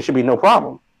Velveteen should be no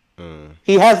problem.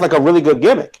 He has like a really good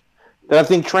gimmick that I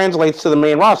think translates to the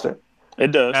main roster.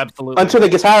 It does. Absolutely. Until they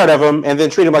get tired of him and then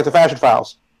treat him like the Fashion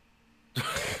Files.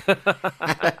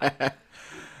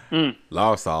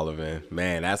 Lars Sullivan,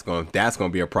 man, that's gonna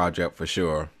be a project for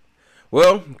sure.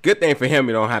 Well, good thing for him,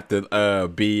 you don't have to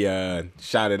be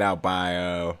shouted out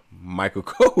by Michael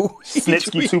Cole.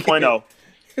 Snitsky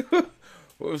 2.0.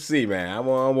 We'll see, man. I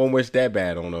won't wish that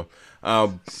bad on him.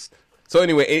 So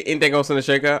anyway, anything else in the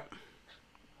shakeup?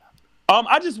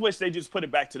 I just wish they just put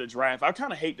it back to the draft. I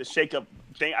kind of hate the shakeup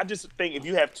thing. I just think if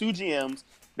you have two GMs,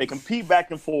 they compete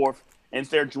back and forth, and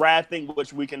they're drafting,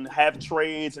 which we can have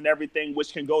trades and everything,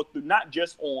 which can go through not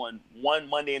just on one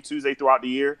Monday and Tuesday throughout the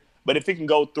year, but if it can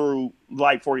go through,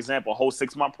 like, for example, a whole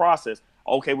 6-month process.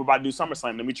 Okay, we're about to do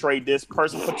SummerSlam. Let me trade this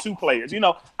person for 2 players.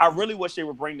 I really wish they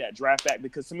would bring that draft back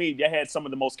because, to me, they had some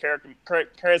of the most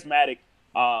charismatic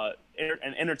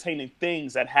and entertaining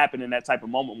things that happen in that type of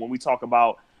moment when we talk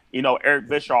about Eric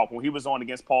Bischoff when he was on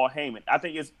against Paul Heyman. I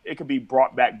think it could be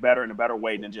brought back better in a better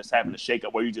way than just having a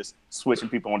shakeup where you're just switching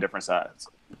people on different sides.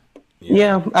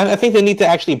 Yeah, I think they need to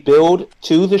actually build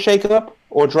to the shakeup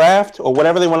or draft or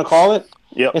whatever they want to call it.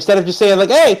 Yep. Instead of just saying like,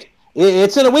 "Hey,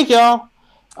 it's in a week, y'all."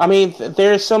 I mean,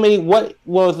 there's so many.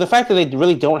 The fact that they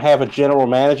really don't have a general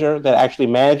manager that actually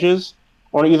manages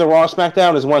on either Raw or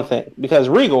SmackDown is one thing because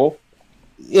Regal,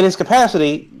 in his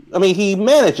capacity, I mean, he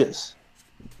manages.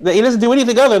 He doesn't do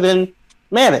anything other than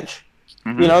manage.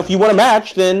 Mm-hmm. If you want a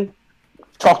match, then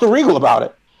talk to Regal about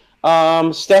it.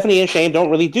 Stephanie and Shane don't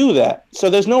really do that. So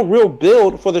there's no real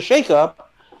build for the shakeup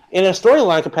in a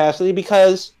storyline capacity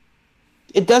because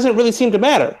it doesn't really seem to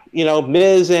matter.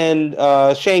 Miz and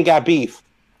Shane got beef.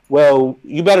 Well,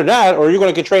 you better not or you're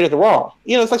going to get traded to Raw.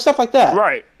 It's like stuff like that.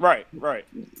 Right.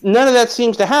 None of that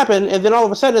seems to happen. And then all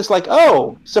of a sudden it's like,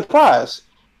 oh, surprise.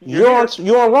 You're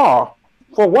on Raw.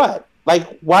 For what?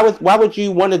 Like, why would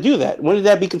you want to do that? Wouldn't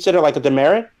that be considered like a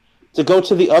demerit to go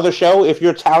to the other show if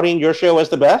you're touting your show as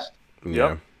the best?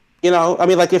 Yeah. I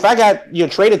mean, like if I got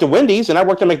traded to Wendy's and I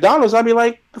worked at McDonald's, I'd be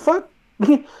like, the fuck?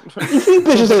 You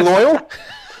bitches ain't loyal.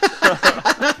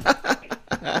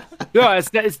 No,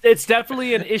 it's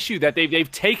definitely an issue that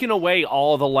they've taken away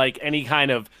all the any kind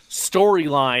of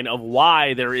storyline of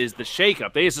why there is the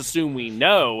shakeup. They just assume we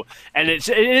know, and it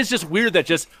is just weird that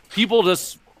just people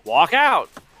just walk out.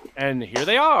 And here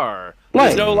they are.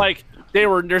 There's no they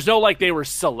were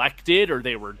selected or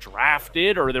they were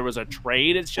drafted or there was a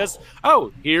trade. It's just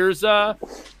here's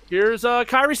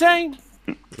Kairi Sane.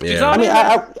 Yeah. I mean,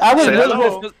 I would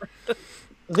really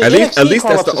at least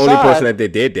that's the only person that they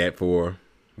did that for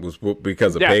was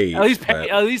because of Paige.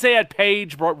 At least they had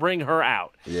Paige bring her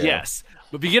out. Yeah. Yes.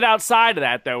 But if you get outside of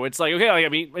that, though, it's like, okay,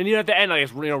 and at the end,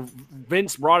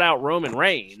 Vince brought out Roman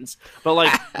Reigns, but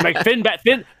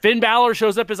Finn Balor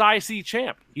shows up as IC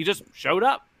champ. He just showed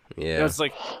up. Yeah. It's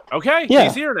like, okay,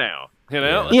 he's here now.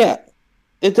 Yeah.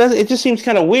 It does. It just seems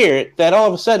kind of weird that all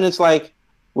of a sudden it's like,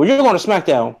 well, you're going to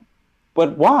SmackDown,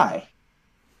 but why?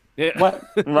 Yeah. What?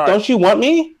 Right. Don't you want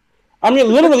me? I mean,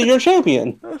 literally, you're a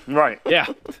champion. Right. Yeah.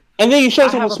 And then you show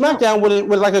someone on SmackDown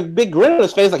with like a big grin on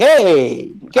his face, like,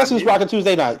 "Hey, guess who's rocking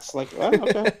Tuesday nights?" Like, well,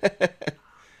 okay,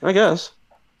 I guess.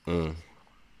 One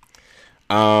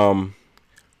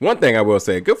thing I will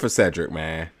say, good for Cedric,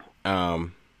 man.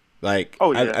 I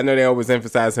know they always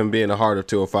emphasize him being the heart of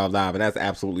 205 Live, and that's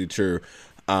absolutely true.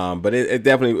 But it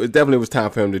definitely was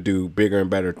time for him to do bigger and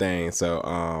better things.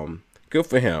 So good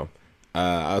for him.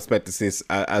 I expect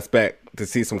to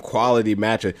see some quality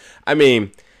matches. I mean,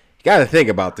 you got to think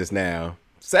about this now.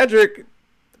 Cedric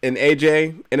and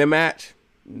AJ in a match,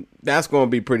 that's going to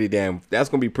be pretty damn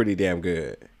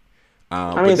good.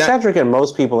 I mean, Cedric and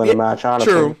most people in the match,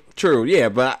 honestly. True, yeah,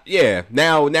 but yeah,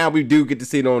 now we do get to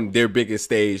see it on their biggest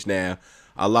stage now.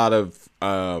 A lot of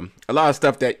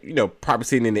stuff that probably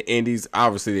seen in the indies.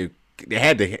 Obviously, they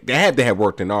had to have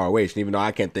worked in ROH, even though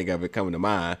I can't think of it coming to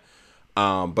mind.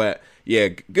 But yeah,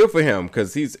 good for him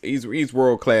because he's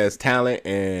world class talent,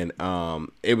 and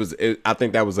I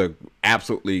think that was a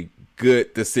absolutely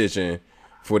good decision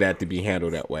for that to be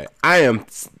handled that way.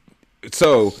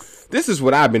 So this is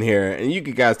what I've been hearing, and you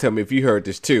guys tell me if you heard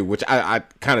this too, which I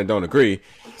kind of don't agree.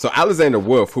 So Alexander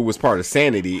Wolf, who was part of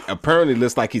Sanity, apparently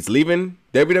looks like he's leaving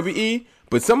WWE,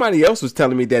 but somebody else was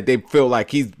telling me that they feel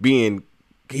like he's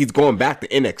going back to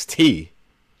NXT,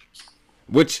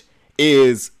 which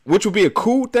would be a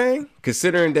cool thing,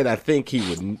 considering that I think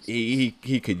he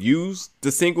could use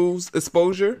the singles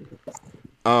exposure.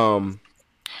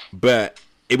 But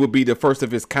it would be the first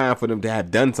of his kind for them to have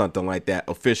done something like that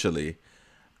officially.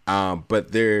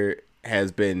 But there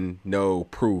has been no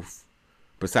proof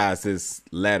besides this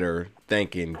letter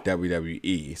thanking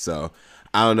WWE. So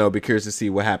I don't know. Be curious to see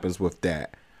what happens with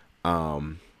that.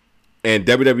 And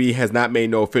WWE has not made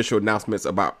no official announcements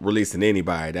about releasing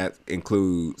anybody. That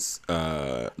includes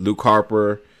Luke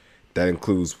Harper. That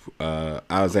includes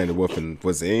Alexander Wolf. And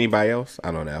was it anybody else?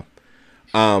 I don't know.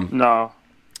 No.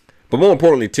 But more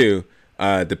importantly, too,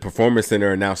 the Performance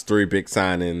Center announced 3 big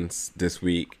signings this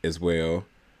week as well.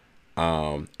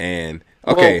 And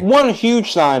okay, one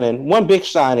huge signing, one big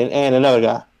signing, and another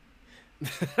guy.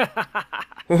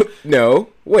 No,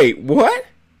 wait, what?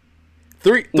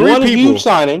 Three one people. Huge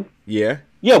signing. Yeah,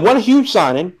 one huge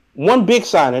signing, one big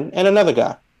signing, and another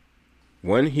guy.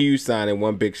 One huge signing,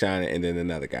 one big signing, and then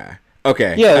another guy.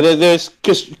 Okay. Yeah, there's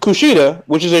Kushida,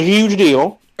 which is a huge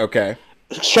deal. Okay.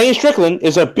 Shane Strickland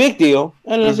is a big deal,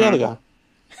 and there's the other guy.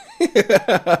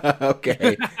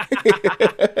 Okay.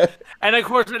 And of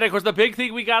course, the big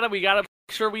thing we gotta make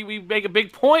sure we make a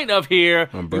big point of here.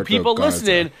 You people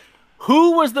listening,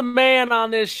 who was the man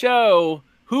on this show?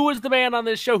 Who was the man on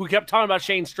this show who kept talking about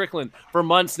Shane Strickland for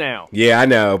months now? Yeah, I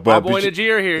know. But our boy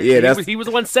Najir here. Yeah, he was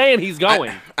the one saying he's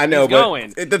going. I know, he's but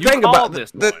going.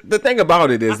 The thing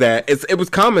about it is that it was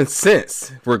common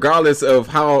sense, regardless of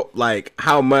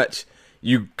how much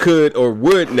you could or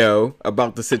would know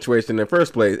about the situation in the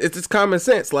first place. It's just common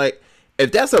sense. Like,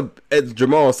 if that's as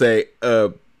Jamal say,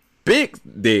 a big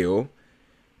deal,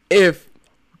 if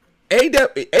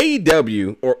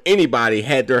AEW or anybody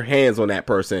had their hands on that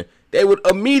person, they would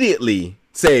immediately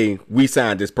say, we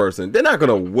signed this person. They're not going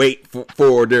to wait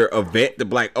for their event to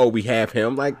be like, oh, we have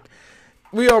him. Like,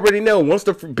 we already know once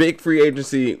the big free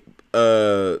agency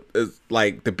is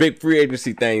like the big free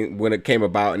agency thing when it came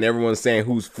about and everyone's saying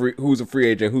who's a free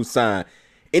agent, who's signed.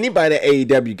 Anybody that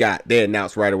AEW got, they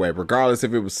announced right away, regardless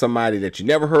if it was somebody that you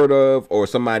never heard of or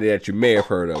somebody that you may have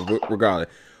heard of, regardless.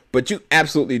 But you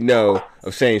absolutely know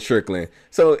of Shane Strickland.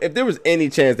 So if there was any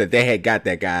chance that they had got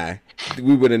that guy,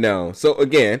 we would have known. So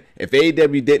again, if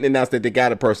AEW didn't announce that they got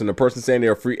the person saying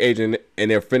they're a free agent and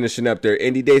they're finishing up their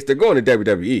indie dates, they're going to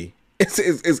WWE.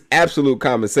 It's absolute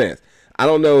common sense. I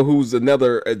don't know who's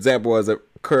another example as of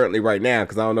currently right now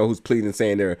because I don't know who's pleading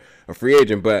saying they're a free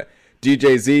agent, but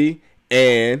DJZ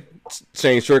and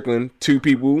Shane Strickland, 2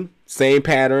 people, same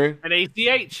pattern. And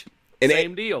ACH,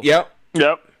 same deal. Yep.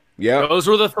 Yeah, those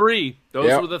were the 3.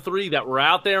 Those were the 3 that were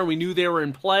out there, and we knew they were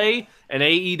in play. And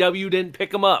AEW didn't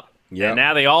pick them up. Yeah, and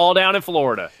now they all down in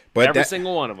Florida. But every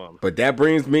single one of them. But that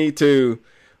brings me to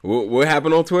what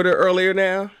happened on Twitter earlier.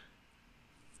 Now,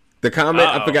 the comment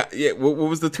I forgot. Yeah, what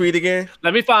was the tweet again?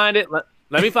 Let me find it.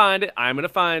 Let me find it. I'm gonna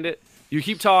find it. You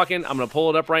keep talking. I'm gonna pull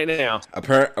it up right now.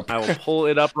 I will pull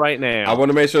it up right now. I want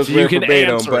to make sure it's so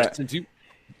verbatim, but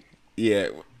yeah.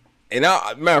 And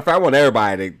matter of fact, I want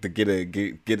everybody to get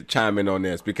a chime in on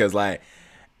this because like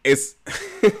it's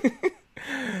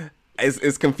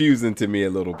it's confusing to me a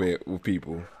little bit with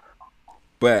people.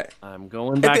 But I'm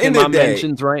going back in my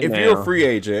mentions right now. If you're a free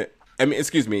agent,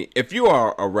 if you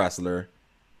are a wrestler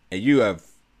and you have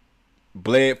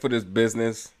bled for this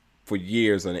business for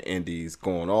years on the indies,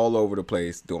 going all over the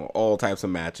place, doing all types of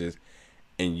matches,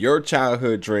 and your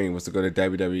childhood dream was to go to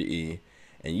WWE.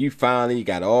 And you finally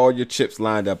got all your chips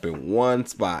lined up in one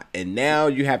spot. And now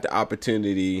you have the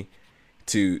opportunity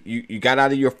to, you got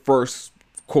out of your first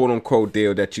quote unquote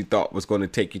deal that you thought was going to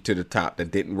take you to the top that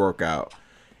didn't work out.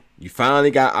 You finally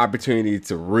got opportunity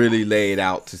to really lay it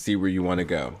out to see where you want to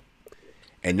go.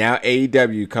 And now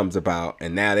AEW comes about,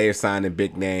 and now they're signing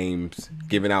big names,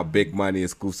 giving out big money,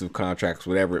 exclusive contracts,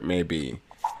 whatever it may be,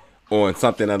 on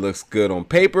something that looks good on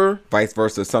paper, vice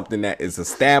versa, something that is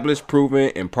established,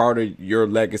 proven, and part of your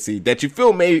legacy that you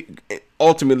feel may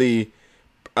ultimately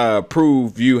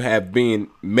prove you have been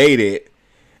made it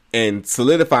and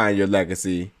solidifying your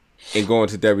legacy and going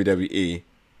to WWE.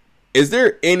 Is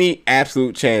there any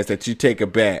absolute chance that you take a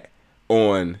bet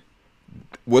on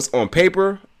what's on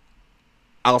paper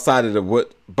outside of the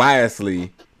what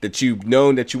biasly that you've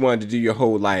known that you wanted to do your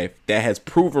whole life that has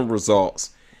proven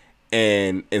results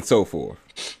and so forth?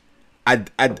 I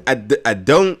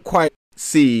don't quite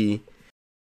see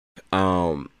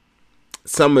some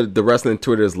of the wrestling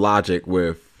Twitter's logic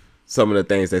with some of the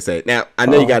things they say. Now I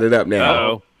know you got it up now.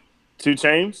 Uh-oh. 2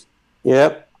 Chainz.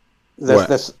 Yep. What?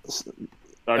 That's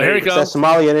Here he comes.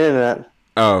 Somalian internet.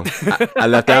 Oh, I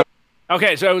left out.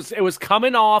 Okay, so it was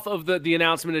coming off of the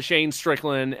announcement of Shane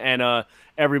Strickland and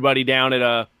everybody down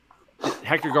at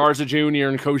Hector Garza Jr.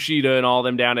 and Koshida and all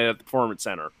them down at the Performance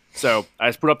Center. So I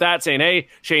just put up that saying, hey,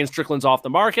 Shane Strickland's off the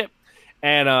market.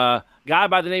 And a guy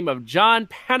by the name of John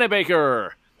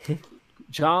Panabaker,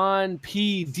 John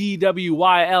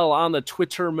PDWYL on the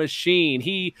Twitter machine.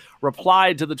 He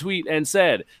replied to the tweet and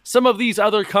said, some of these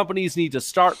other companies need to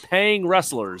start paying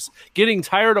wrestlers. Getting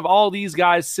tired of all these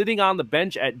guys sitting on the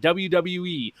bench at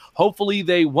WWE. Hopefully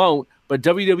they won't, but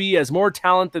WWE has more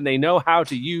talent than they know how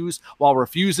to use while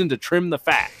refusing to trim the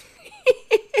fat.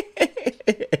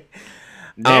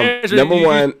 Number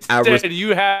one, you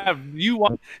have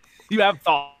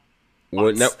thoughts.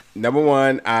 Well, number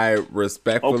one, I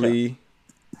respectfully,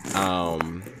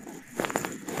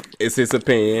 it's his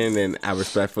opinion, and I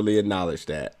respectfully acknowledge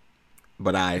that.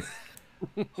 But I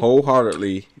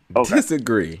wholeheartedly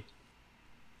disagree.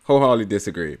 Wholeheartedly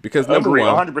disagree because number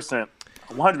one, 100%.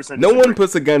 No one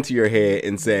puts a gun to your head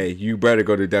and say you better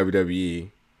go to WWE.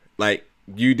 Like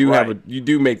you do you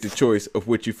do make the choice of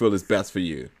what you feel is best for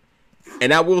you.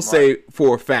 And I will say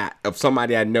for a fact of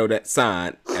somebody I know that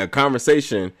signed a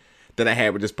conversation that I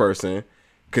had with this person,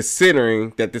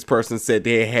 considering that this person said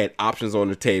they had options on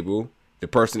the table. The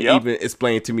person even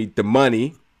explained to me the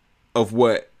money of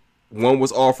what one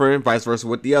was offering, vice versa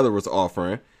what the other was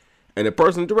offering. And the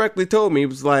person directly told me,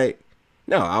 was like,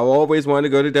 no, I always wanted to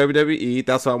go to WWE.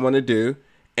 That's what I want to do.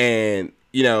 And,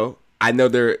 you know, I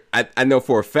know I know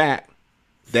for a fact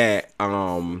that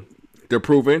they're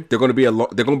proven they're going to be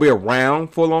around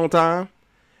for a long time.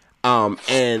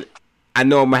 And I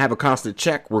know I'm going to have a constant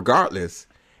check regardless.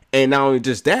 And not only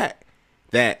just that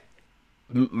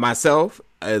myself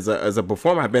as a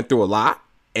performer, I've been through a lot,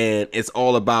 and it's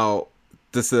all about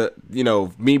this,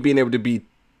 me being able to be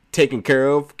taken care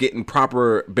of, getting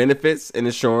proper benefits and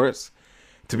insurance,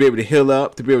 to be able to heal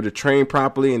up, to be able to train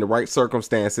properly in the right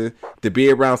circumstances, to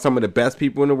be around some of the best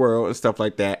people in the world and stuff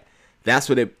like that. That's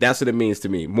what it means to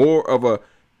me. More of a,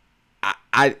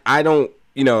 I don't,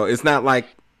 it's not like,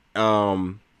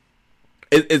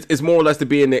 it's more or less to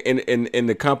be in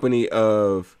the company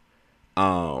of,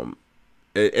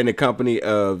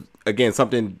 again,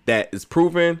 something that is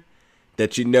proven,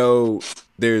 that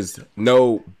there's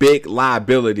no big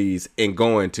liabilities in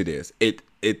going to this. It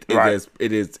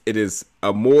is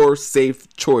a more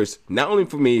safe choice, not only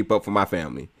for me but for my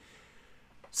family.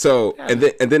 So, and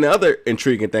then the other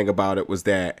intriguing thing about it was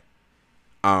that,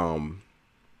 so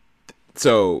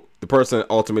the person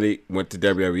ultimately went to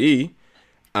WWE,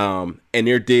 and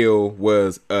their deal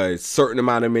was a certain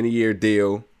amount of many-year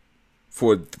deal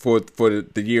for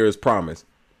the years promised.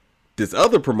 This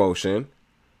other promotion,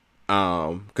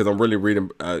 because I'm really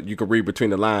reading, you can read between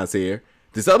the lines here.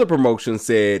 This other promotion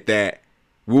said that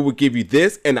we will give you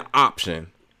this and an option,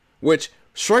 which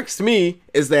strikes me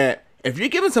is that if you're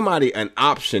giving somebody an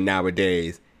option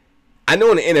nowadays, I know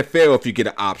in the NFL, if you get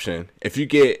an option, if you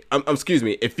get an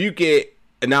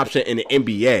option in the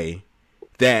NBA,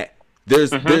 that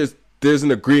there's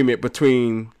an agreement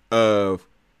between of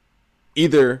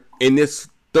either in this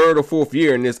third or fourth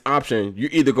year in this option, you're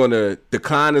either going to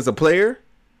decline as a player,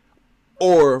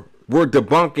 or we're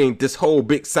debunking this whole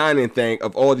big signing thing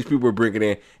of all these people we're bringing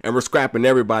in, and we're scrapping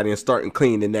everybody and starting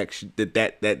clean the next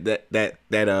that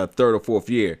third or fourth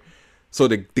year. So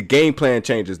the game plan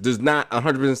changes. There's not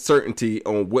 100% certainty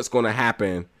on what's going to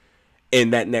happen in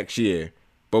that next year.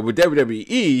 But with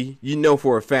WWE, you know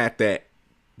for a fact that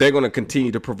they're going to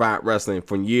continue to provide wrestling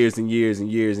for years and years and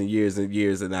years and years and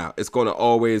years and out. It's going to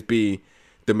always be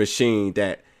the machine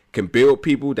that can build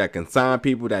people, that can sign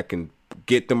people, that can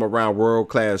get them around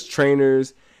world-class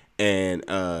trainers and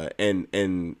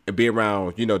be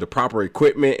around, the proper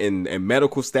equipment and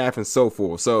medical staff and so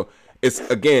forth. So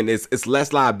it's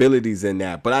less liabilities in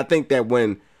that. But I think that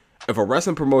when if a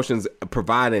wrestling promotion's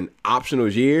providing optional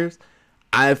years,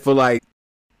 I feel like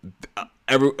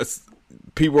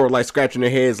people are like scratching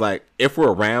their heads, like if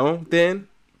we're around, then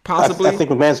possibly. I think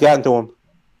McMahon's gotten to him.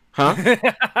 Huh?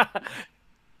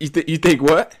 You think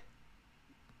what?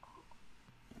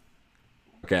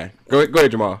 Okay, go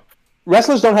ahead, Jamal.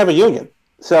 Wrestlers don't have a union,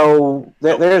 so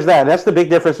there's that. That's the big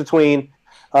difference between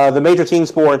the major team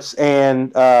sports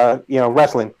and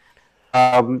wrestling.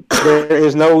 There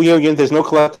is no union. There's no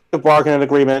collective bargaining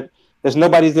agreement. There's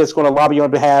nobody that's going to lobby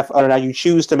on behalf. Or now you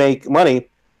choose to make money.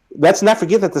 Let's not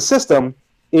forget that the system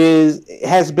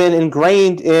has been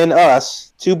ingrained in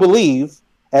us to believe,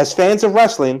 as fans of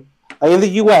wrestling in the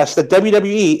U.S., that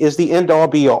WWE is the end-all,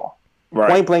 be-all. Right.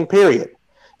 Point blank, period.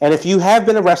 And if you have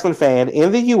been a wrestling fan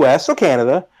in the U.S. or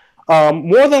Canada,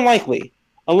 more than likely,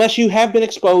 unless you have been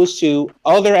exposed to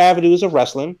other avenues of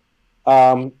wrestling,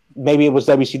 maybe it was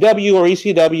WCW or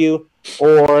ECW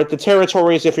or the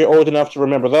territories, if you're old enough to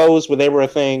remember those, where they were a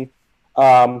thing,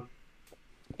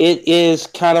 it is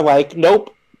kind of like,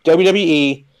 nope,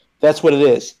 WWE, that's what it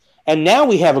is. And now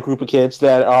we have a group of kids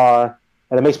that are,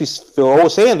 and it makes me feel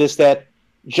old saying this, that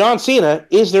John Cena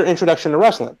is their introduction to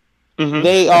wrestling. Mm-hmm.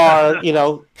 They are,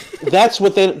 that's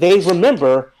what they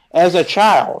remember as a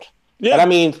child. Yeah. And I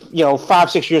mean,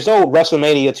 5-6 years old,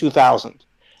 WrestleMania 2000.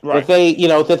 Right.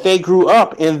 That they grew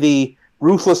up in the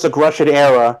ruthless aggression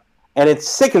era, and it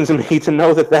sickens me to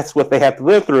know that that's what they have to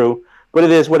live through, but it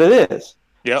is what it is.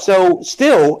 Yep. So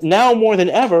still, now more than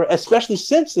ever, especially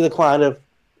since the decline of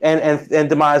and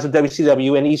demise of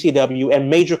WCW and ECW and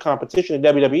major competition in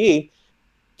WWE,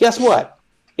 guess what?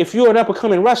 If you're an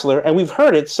up-and-coming wrestler, and we've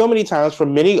heard it so many times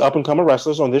from many up-and-coming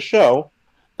wrestlers on this show,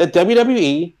 that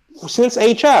WWE, since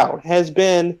a child, has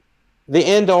been the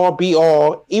end-all,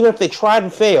 be-all. Even if they tried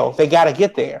and failed, they got to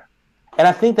get there. And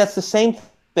I think that's the same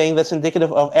thing that's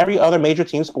indicative of every other major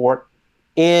team sport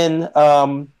in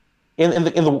the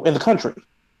country.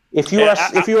 If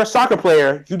you're a soccer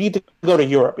player, you need to go to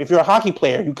Europe. If you're a hockey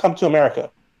player, you come to America.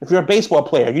 If you're a baseball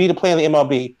player, you need to play in the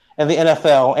MLB and the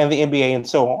NFL and the NBA and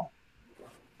so on.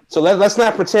 So let's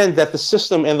not pretend that the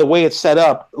system and the way it's set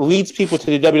up leads people to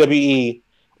the WWE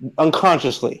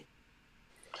unconsciously.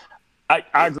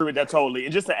 I agree with that totally.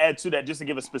 And just to add to that, just to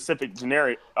give a specific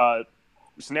generic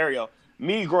scenario,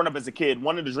 me growing up as a kid,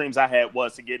 one of the dreams I had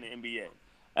was to get in the NBA.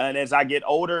 And as I get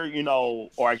older,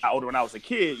 or I got older when I was a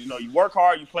kid, you work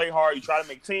hard, you play hard, you try to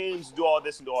make teams, do all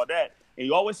this and do all that. And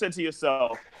you always said to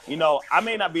yourself, I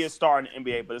may not be a star in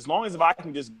the NBA, but as long as if I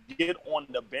can just get on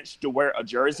the bench to wear a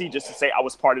jersey just to say I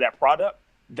was part of that product,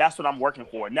 that's what I'm working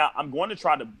for. Now, I'm going to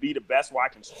try to be the best where I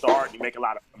can start and make a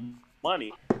lot of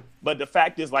money. But the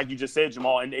fact is, like you just said,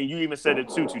 Jamal, and you even said it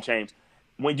too, Chainz,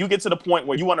 when you get to the point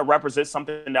where you want to represent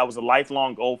something that was a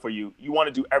lifelong goal for you, you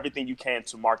want to do everything you can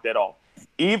to mark that off.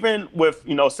 Even with,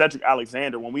 Cedric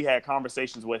Alexander, when we had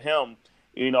conversations with him,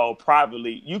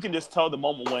 privately, you can just tell the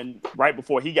moment when, right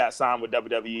before he got signed with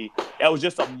WWE, that was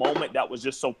just a moment that was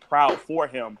just so proud for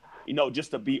him,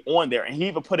 just to be on there. And he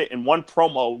even put it in one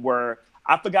promo where,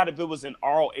 I forgot if it was in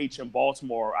ROH in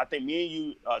Baltimore. I think me and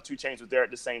you, 2 Chainz, was there at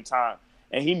the same time.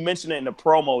 And he mentioned it in the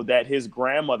promo that his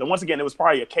grandmother, once again, it was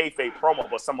probably a kayfabe promo,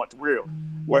 but somewhat real,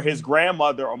 where his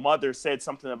grandmother or mother said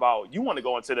something about, you want to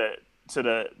go into the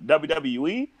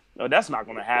WWE? No, that's not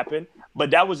going to happen.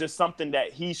 But that was just something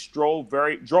that he drove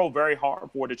very hard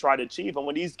for to try to achieve. And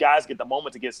when these guys get the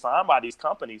moment to get signed by these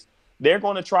companies, they're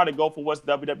going to try to go for what's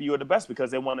WWE the best because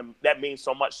they want to. That means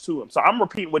so much to them. So I'm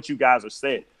repeating what you guys have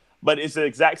said. But it's the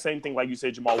exact same thing, like you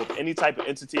said, Jamal, with any type of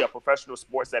entity of professional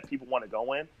sports that people want to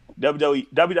go in.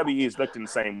 WWE is looked in the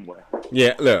same way.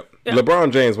 Yeah, look,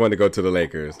 LeBron James wanted to go to the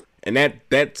Lakers, and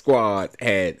that squad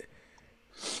had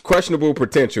questionable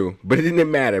potential, but it didn't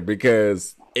matter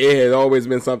because it had always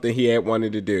been something he had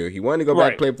wanted to do. He wanted to go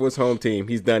back and play for his home team.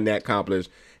 He's done that, accomplished.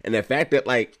 And the fact that,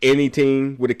 like, any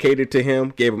team would have catered to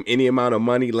him, gave him any amount of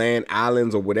money, land,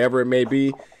 islands, or whatever it may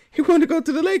be, he wanted to go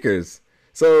to the Lakers.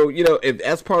 So, if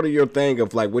that's part of your thing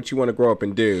of, like, what you want to grow up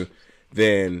and do,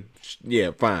 then,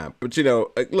 yeah, fine. But,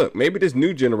 look, maybe this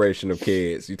new generation of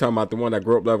kids, you're talking about the one that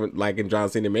grew up loving, like in John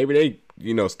Cena, maybe they,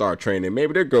 start training.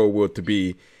 Maybe their goal will to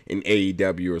be in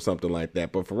AEW or something like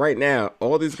that. But for right now,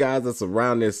 all these guys that's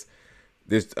around this,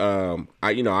 we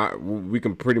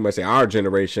can pretty much say our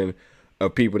generation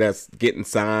of people that's getting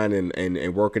signed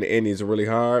and working the indies really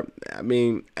hard. I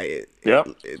mean,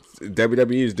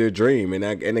 WWE is their dream, and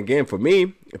again, for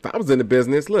me, if I was in the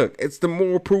business, look, it's the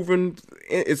more proven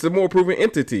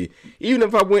entity. Even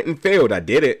if I went and failed, I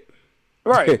did it.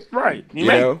 Right.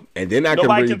 And then I can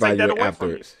breathe by you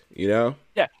afterwards.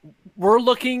 Yeah, we're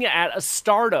looking at a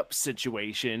startup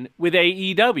situation with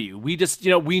AEW. We just,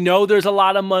 we know there's a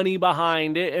lot of money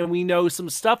behind it and we know some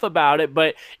stuff about it,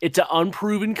 but it's an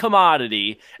unproven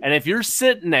commodity. And if you're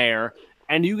sitting there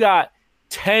and you got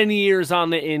 10 years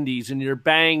on the indies and you're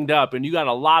banged up and you got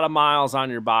a lot of miles on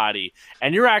your body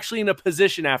and you're actually in a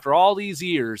position after all these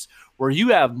years where you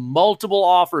have multiple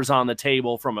offers on the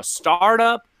table from a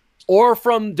startup or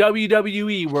from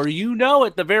WWE, where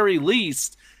at the very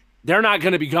least they're not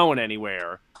going to be going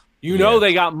anywhere.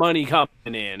 They got money coming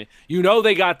in.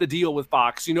 They got the deal with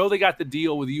Fox. They got the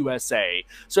deal with USA.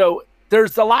 So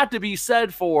there's a lot to be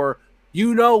said for,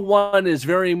 one is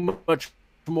very much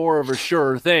more of a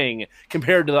sure thing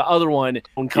compared to the other one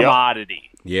on commodity.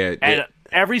 Yeah. And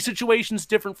every situation's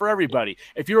different for everybody.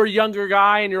 If you're a younger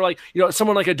guy and you're like,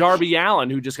 someone like a Darby Allin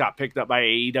who just got picked up by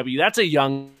AEW, that's a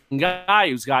young guy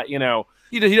who's got, he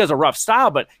does a rough style,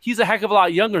 but he's a heck of a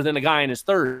lot younger than a guy in his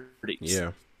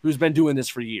 30s who's been doing this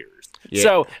for years. Yeah.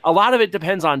 So a lot of it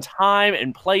depends on time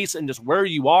and place and just where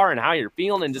you are and how you're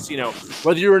feeling and just,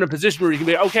 whether you're in a position where you can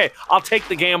be, okay, I'll take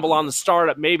the gamble on the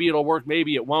startup. Maybe it'll work,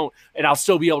 maybe it won't. And I'll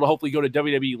still be able to hopefully go to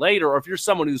WWE later. Or if you're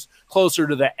someone who's closer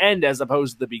to the end as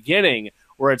opposed to the beginning,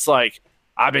 where it's like,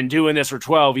 I've been doing this for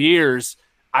 12 years.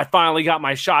 I finally got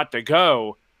my shot to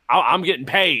go. I'm getting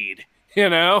paid.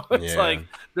 It's like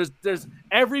there's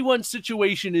everyone's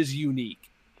situation is unique.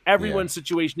 Everyone's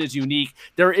situation is unique.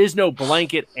 There is no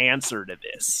blanket answer to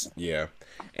this. Yeah.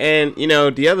 And,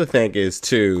 the other thing is,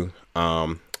 too,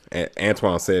 and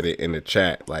Antoine said it in the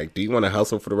chat, like, do you want to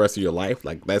hustle for the rest of your life?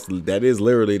 Like, that is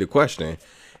literally the question.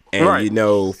 And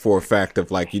right. For a fact of,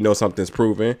 like, something's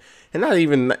proven.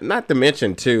 And not to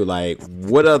mention, too, like,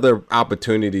 what other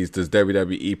opportunities does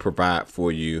WWE provide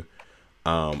for you,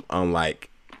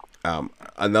 unlike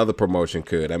another promotion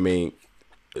could? I mean,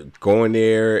 going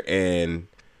there and...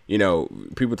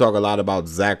 people talk a lot about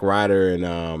Zack Ryder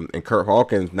and Kurt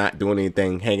Hawkins not doing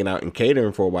anything, hanging out and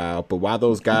catering for a while. But while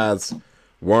those guys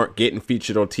weren't getting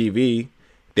featured on TV,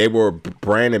 they were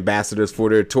brand ambassadors for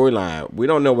their toy line. We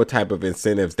don't know what type of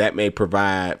incentives that may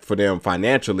provide for them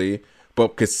financially,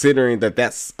 but considering that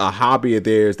that's a hobby of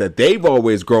theirs that they've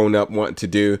always grown up wanting to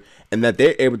do, and that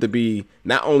they're able to be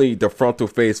not only the frontal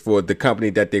face for the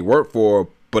company that they work for,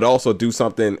 but also do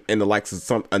something in the likes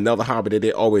of another hobby that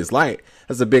they always like.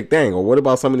 That's a big thing. Or what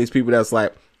about some of these people that's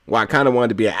like, well, I kind of wanted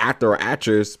to be an actor or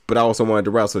actress, but I also wanted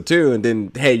to wrestle too. And then,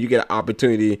 hey, you get an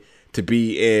opportunity to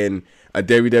be in a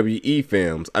WWE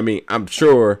films. I mean, I'm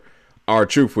sure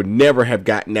R-Truth would never have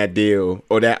gotten that deal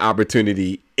or that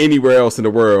opportunity anywhere else in the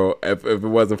world if it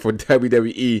wasn't for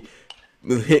WWE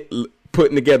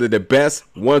putting together the best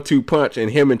 1-2 punch in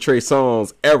him and Trey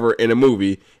Songz ever in a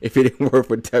movie if it didn't work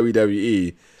for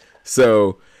WWE.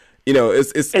 So,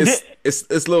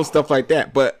 it's little stuff like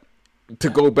that. But to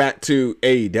go back to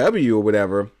AEW or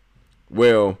whatever,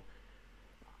 well,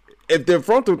 if the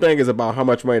frontal thing is about how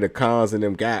much money the Cons and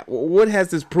them got, what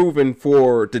has this proven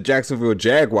for the Jacksonville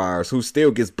Jaguars, who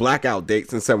still gets blackout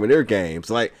dates in some of their games?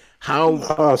 Like, how...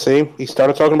 Oh, see? He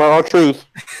started talking about R-Truth.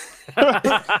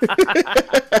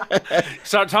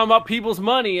 Start talking about people's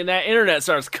money and that internet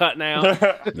starts cutting out.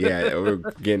 Yeah, we're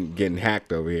getting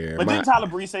hacked over here. But didn't Tyler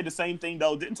Breeze say the same thing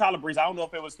though? Didn't Tyler Breeze? I don't know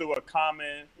if it was through a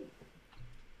comment.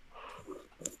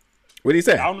 What did he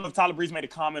say? I don't know if Tyler Breeze made a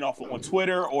comment on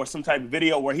Twitter or some type of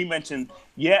video where he mentioned,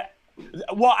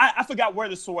 well, I forgot where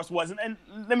the source was. And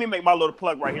let me make my little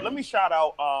plug right here. Let me shout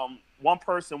out one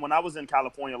person. When I was in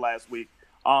California last week,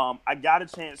 I got a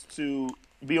chance to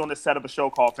be on the set of a show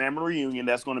called Family Reunion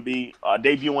that's going to be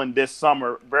debuting this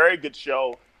summer. Very good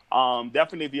show.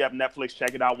 Definitely, if you have Netflix,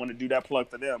 check it out. I want to do that plug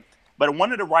for them. But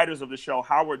one of the writers of the show,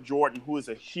 Howard Jordan, who is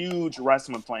a huge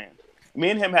wrestling fan, me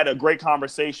and him had a great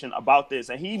conversation about this,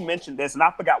 and he mentioned this, and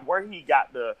I forgot where he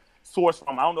got the source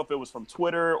from. I don't know if it was from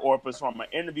Twitter or if it's from an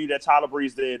interview that Tyler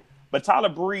Breeze did, but Tyler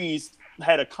Breeze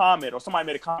had a comment, or somebody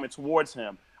made a comment towards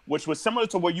him, which was similar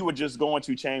to what you were just going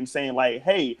to, James, saying like,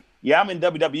 hey, yeah, I'm in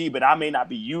WWE, but I may not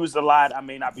be used a lot. I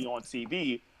may not be on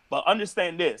TV. But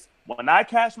understand this. When I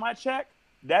cash my check,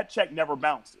 that check never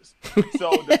bounces.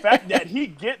 So the fact that he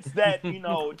gets that,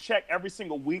 check every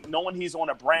single week, knowing he's on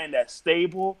a brand that's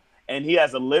stable and he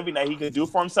has a living that he can do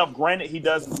for himself. Granted, he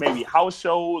does maybe house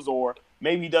shows or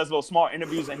maybe he does little small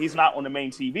interviews and he's not on the main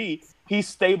TV. He's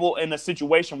stable in a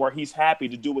situation where he's happy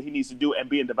to do what he needs to do and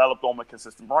being developed on a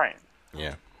consistent brand.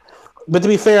 Yeah. But to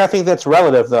be fair, I think that's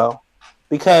relative, though.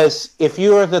 Because if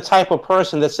you're the type of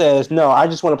person that says, no, I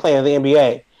just want to play in the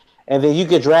NBA, and then you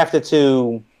get drafted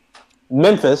to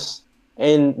Memphis,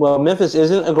 and, well, Memphis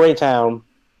isn't a great town.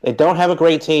 They don't have a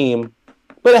great team.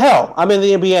 But hell, I'm in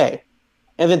the NBA.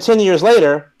 And then 10 years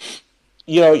later,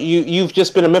 you've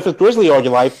just been a Memphis Grizzly all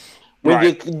your life.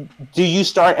 Do you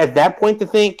start at that point to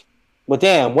think, well,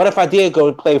 damn, what if I did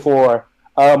go play for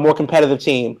a more competitive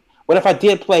team? What if I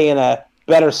did play in a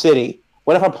better city?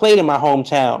 What if I played in my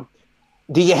hometown?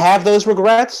 Do you have those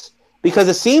regrets? Because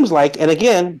it seems like, and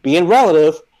again, being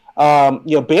relative,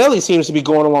 Bayley seems to be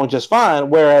going along just fine,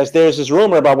 whereas there's this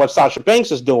rumor about what Sasha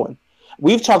Banks is doing.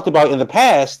 We've talked about in the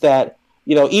past that,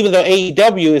 even though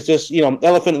AEW is just,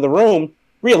 elephant in the room,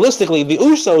 realistically, the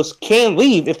Usos can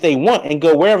leave if they want and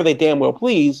go wherever they damn well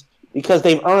please because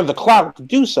they've earned the clout to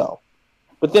do so.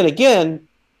 But then again,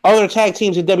 other tag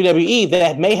teams in WWE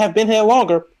that may have been here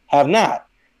longer have not.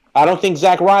 I don't think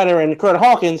Zack Ryder and Kurt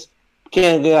Hawkins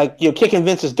can kick in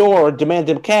Vince's door or demand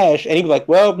them cash, and he'd be like,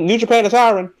 "Well, New Japan is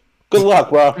hiring. Good luck,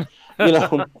 bro."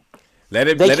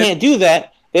 They can't do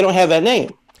that. They don't have that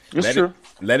name. It's true.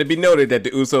 Let it be noted that the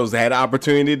Usos had an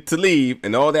opportunity to leave,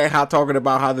 and all that hot talking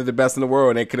about how they're the best in the world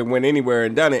and they could have went anywhere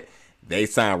and done it. They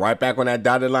signed right back on that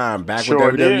dotted line, back with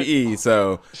WWE. Did.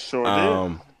 So,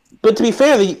 did. But to be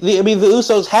fair, the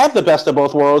Usos have the best of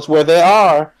both worlds, where they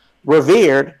are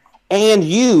revered and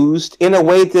used in a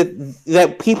way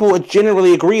that people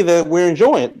generally agree that we're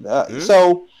enjoying.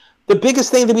 So the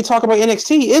biggest thing that we talk about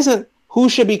NXT isn't who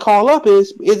should be called up,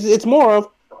 it's more of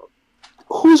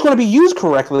who's going to be used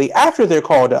correctly after they're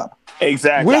called up.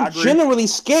 Exactly. We're generally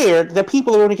scared that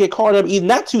people are going to get called up either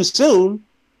not too soon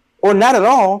or not at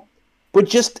all, but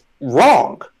just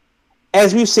wrong,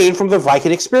 as we've seen from the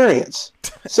Viking experience.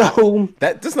 So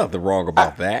there's nothing wrong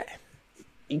about that.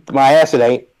 My ass it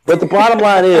ain't. But the bottom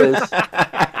line is,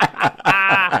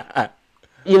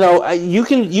 you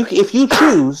can if you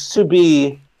choose to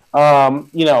be,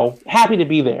 happy to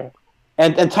be there,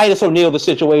 and Titus O'Neil the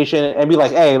situation and be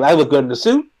like, hey, I look good in the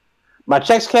suit, my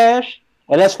check's cash,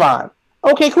 and that's fine.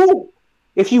 Okay, cool.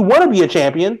 If you want to be a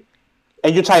champion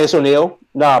and you're Titus O'Neil,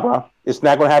 nah, bro, it's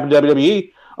not going to happen to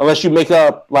WWE unless you make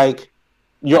up like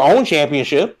your own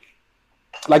championship,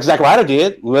 like Zack Ryder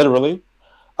did, literally.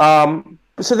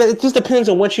 So that it just depends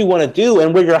on what you want to do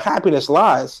and where your happiness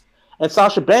lies. And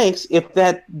Sasha Banks, if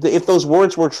those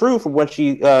words were true from what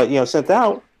she sent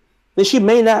out, then she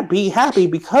may not be happy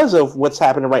because of what's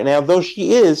happening right now, though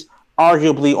she is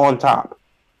arguably on top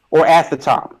or at the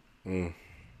top.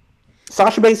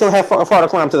 Sasha Banks don't have far to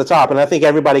climb to the top, and I think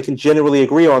everybody can generally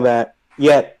agree on that.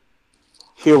 Yet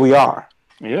here we are.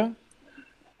 Yeah.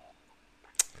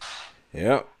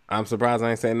 Yep. I'm surprised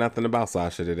I ain't saying nothing about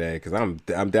Sasha today because I'm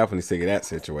definitely sick of that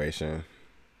situation.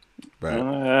 But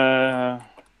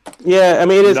yeah, I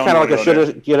mean, it is kind of like a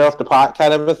should get off the pot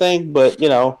kind of a thing, but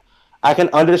I can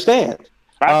understand.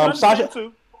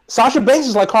 Sasha Banks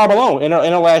is like Karl Malone in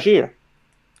her last year.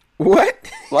 What?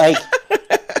 Like,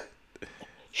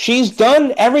 she's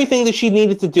done everything that she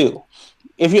needed to do.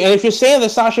 If you're saying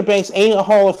that Sasha Banks ain't a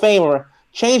Hall of Famer,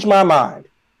 change my mind.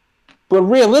 But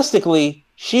realistically,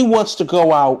 she wants to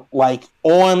go out like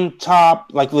on top,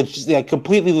 like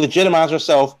completely legitimize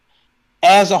herself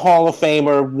as a Hall of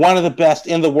Famer, one of the best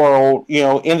in the world,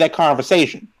 in that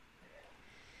conversation.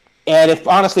 And if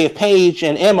Paige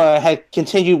and Emma had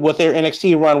continued what their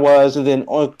NXT run was and then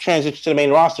transitioned to the main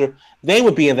roster, they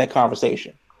would be in that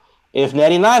conversation. If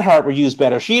Natty Neidhart were used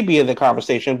better, she'd be in the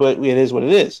conversation, but it is what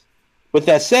it is. With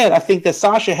that said, I think that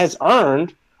Sasha has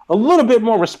earned a little bit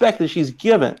more respect than she's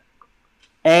given.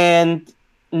 And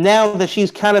now that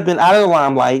she's kind of been out of the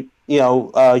limelight,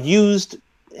 used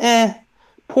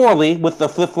poorly with the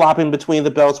flip-flopping between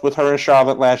the belts with her and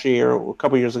Charlotte last year or a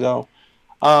couple years ago.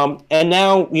 And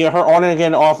now, her on and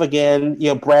again, off again,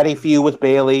 bratty feud with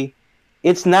Bayley.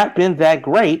 It's not been that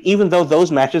great, even though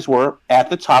those matches were at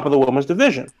the top of the women's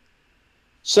division.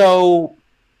 So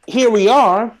here we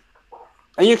are,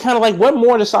 and you're kind of like, what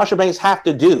more does Sasha Banks have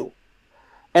to do?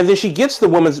 And then she gets the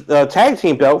women's tag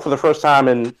team belt for the first time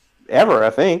in ever,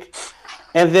 I think.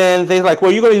 And then they're like,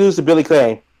 well, you're going to lose to Billie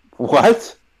Kay.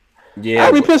 What? Yeah.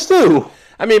 I'd be pissed too.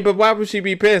 I mean, but why would she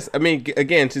be pissed? I mean,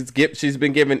 again, she's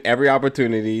been given every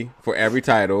opportunity for every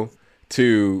title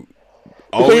to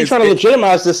because you're trying to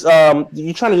legitimize this.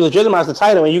 You're trying to legitimize the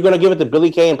title, and you're going to give it to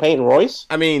Billie Kay and Peyton Royce.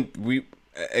 I mean, you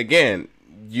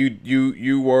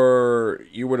were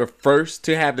the first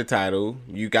to have the title.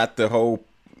 You got the whole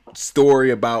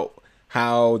story about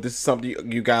how this is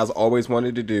something you guys always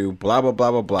wanted to do. Blah blah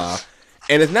blah blah blah.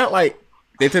 And it's not like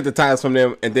they took the titles from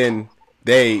them and then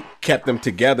they kept them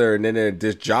together and then they're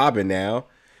just jobbing now.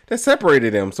 They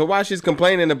separated them. So why she's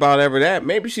complaining about ever that?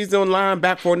 Maybe she's on line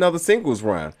back for another singles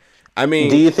run. I mean,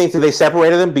 do you think that they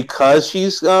separated them because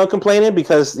she's complaining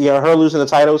because her losing the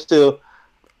titles to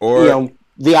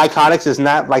the Iconics is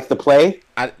not like the play.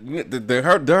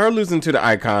 Her losing to the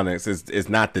Iconics is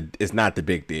not the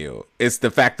big deal. It's the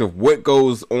fact of what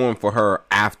goes on for her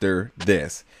after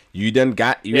this. You done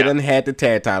had the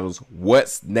tag titles.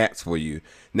 What's next for you?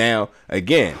 Now,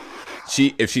 again,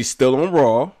 if she's still on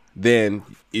Raw, then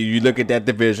you look at that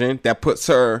division that puts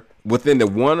her within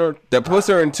that puts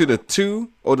her into the 2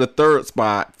 or the 3rd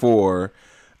spot for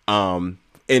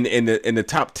in the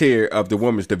top tier of the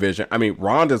women's division. I mean,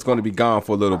 Ronda's going to be gone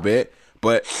for a little bit,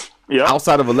 but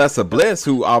outside of Alexa Bliss,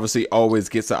 who obviously always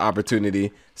gets an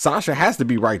opportunity, Sasha has to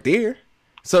be right there.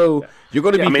 So you're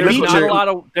going to be.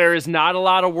 There is not a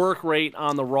lot of work rate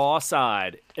on the Raw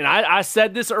side, and I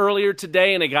said this earlier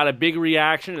today, and it got a big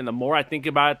reaction. And the more I think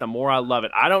about it, the more I love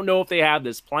it. I don't know if they have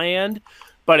this planned,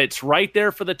 but it's right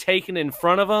there for the taking in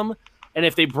front of them. And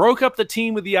if they broke up the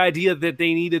team with the idea that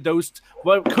they needed those,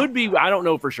 what could be, I don't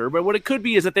know for sure, but what it could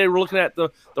be is that they were looking at the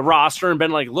roster and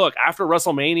been like, look, after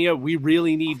WrestleMania, we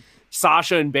really need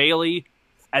Sasha and Bayley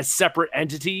as separate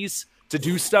entities to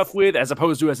do stuff with, as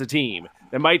opposed to as a team.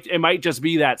 It might just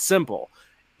be that simple.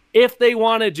 If they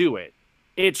want to do it,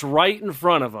 it's right in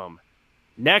front of them.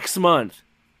 Next month,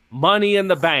 Money in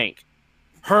the Bank.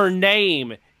 Her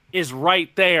name is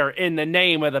right there in the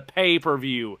name of the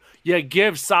pay-per-view. You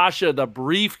give Sasha the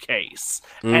briefcase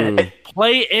and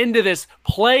play into this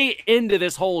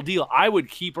whole deal. I would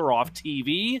keep her off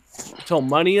TV till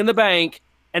Money in the Bank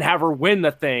and have her win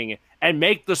the thing and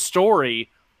make the story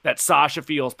that Sasha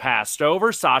feels passed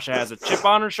over. Sasha has a chip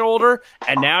on her shoulder,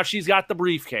 and now she's got the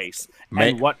briefcase.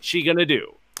 And what's she going to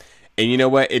do? And you know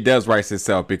what? It does right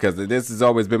itself, because this has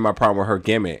always been my problem with her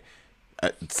gimmick.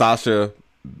 Sasha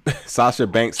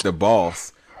Banks, the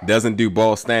boss, doesn't do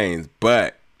boss things,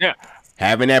 but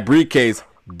having that briefcase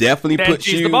definitely puts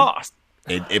you. The boss.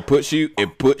 It puts you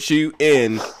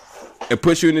in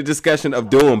the discussion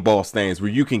of doing boss things where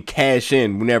you can cash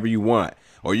in whenever you want,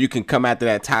 or you can come after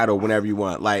that title whenever you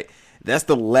want. Like, that's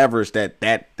the leverage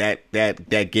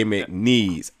that gimmick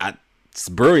needs. It's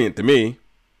brilliant to me.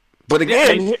 But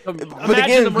again,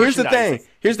 here's the thing.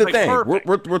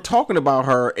 We're talking about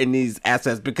her in these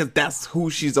assets because that's who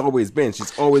she's always been.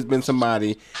 She's always been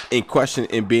somebody in question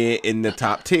and being in the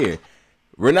top tier.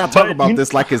 We're not talking about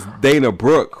this like it's Dana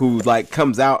Brooke, who like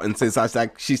comes out and says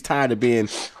like she's tired of being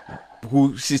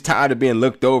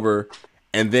looked over,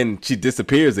 and then she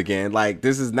disappears again. Like,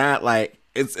 this is not like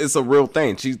it's a real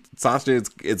thing. Sasha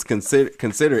is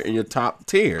considered in your top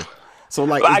tier. So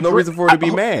like, there's no reason for her to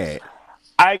be mad.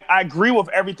 I agree with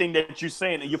everything that you're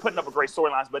saying, and you're putting up a great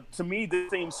storylines. But to me,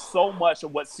 this seems so much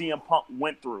of what CM Punk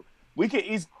went through. We could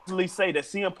easily say that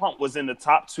CM Punk was in the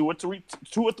top two or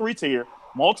three tier,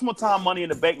 multiple time Money in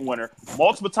the Bank winner,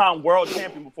 multiple time world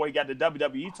champion before he got the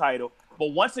WWE title.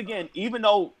 But once again, even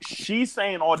though she's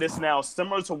saying all this now,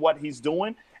 similar to what he's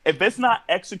doing, if it's not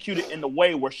executed in the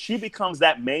way where she becomes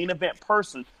that main event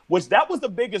person, which that was the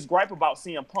biggest gripe about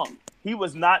CM Punk. He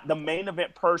was not the main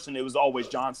event person. It was always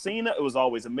John Cena. It was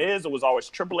always The Miz. It was always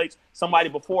Triple H, somebody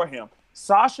before him.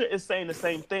 Sasha is saying the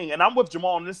same thing. And I'm with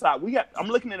Jamal on this side. I'm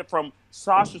looking at it from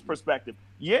Sasha's perspective.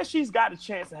 Yeah, she's got a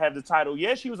chance to have the title.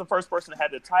 Yeah, she was the first person to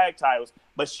have the tag titles,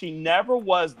 but she never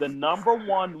was the number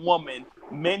one woman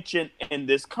mentioned in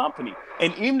this company.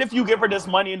 And even if you give her this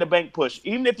Money in the Bank push,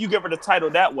 even if you give her the title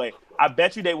that way, I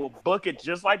bet you they will book it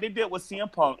just like they did with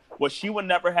CM Punk, where she would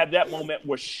never have that moment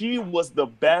where she was the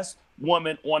best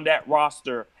woman on that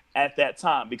roster at that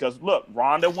time. Because look,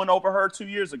 Ronda went over her 2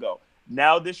 years ago.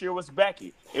 Now this year was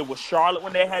Becky. It was Charlotte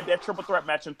when they had that triple threat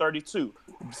match in 32.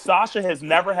 Sasha has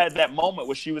never had that moment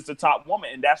where she was the top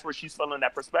woman, and that's where she's feeling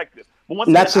that perspective. But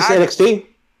once that's just NXT.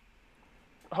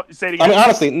 Say it again. I mean,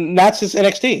 honestly, that's just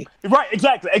NXT. Right,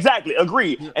 exactly.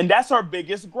 Agree. And that's her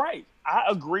biggest gripe. I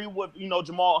agree with,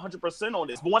 Jamal 100% on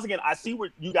this. But once again, I see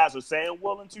what you guys are saying,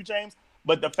 Will and 2 James.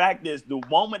 But the fact is, the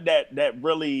moment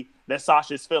that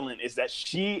Sasha's feeling is that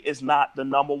she is not the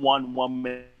number one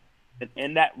woman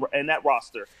in that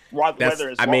roster,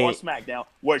 whether it's Raw or SmackDown,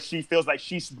 where she feels like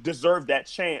she deserved that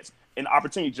chance and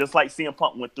opportunity, just like CM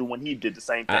Punk went through when he did the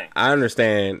same thing. I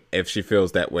understand if she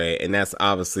feels that way, and that's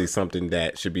obviously something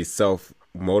that should be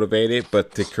self-motivated,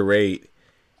 but to create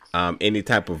any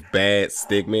type of bad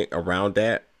stigma around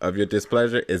that of your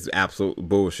displeasure is absolute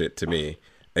bullshit to me.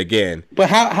 Again, but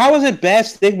how is it bad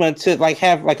stigma to like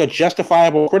have like a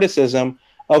justifiable criticism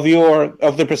of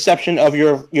the perception of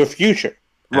your future?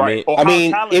 Right. I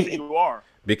mean, if you are,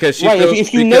 because she feels,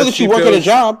 if you know that you work at a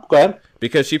job, go ahead.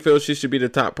 Because she feels she should be the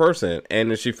top person,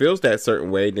 and if she feels that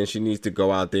certain way, then she needs to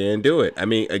go out there and do it. I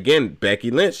mean, again,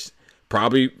 Becky Lynch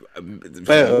probably.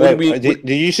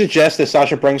 Do you suggest that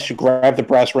Sasha Banks should grab the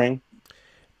brass ring?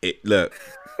 Look,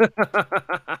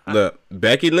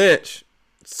 Becky Lynch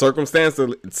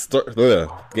circumstantial.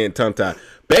 Getting tongue tied.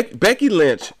 Becky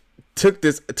Lynch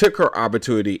took her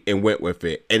opportunity and went with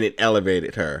it, and it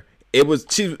elevated her. It was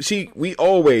we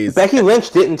always Becky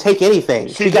Lynch didn't take anything.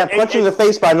 She got punched in the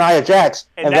face by Nia Jax,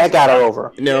 and that got her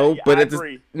over. No, but I it's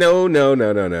agree. no.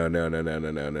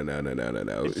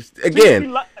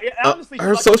 Again,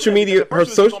 her social media, her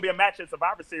social going to be a match at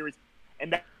Survivor Series,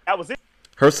 and that was it.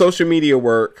 Her social media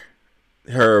work,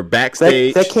 her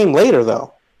backstage. That came later,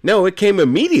 though. No, it came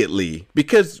immediately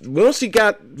because once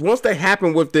that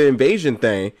happened with the invasion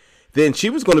thing, then she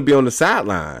was going to be on the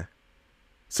sideline.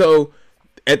 So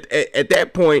at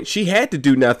that point, she had to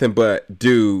do nothing but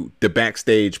do the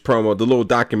backstage promo, the little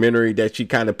documentary that she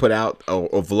kind of put out,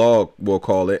 a vlog, we'll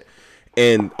call it,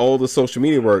 and all the social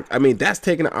media work. I mean, that's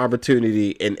taking an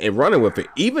opportunity and running with it.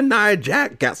 Even Nia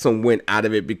Jax got some win out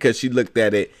of it because she looked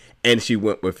at it and she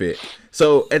went with it.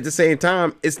 So at the same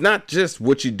time, it's not just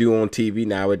what you do on TV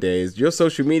nowadays. Your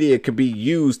social media can be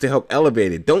used to help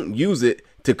elevate it. Don't use it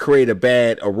to create a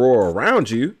bad aurora around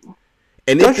you.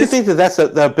 And don't you think that's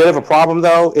a bit of a problem,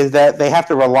 though, is that they have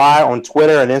to rely on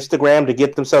Twitter and Instagram to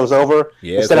get themselves over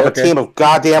instead of a team of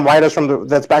goddamn writers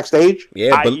that's backstage?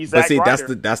 Yeah, but see,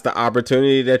 that's the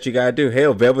opportunity that you got to do.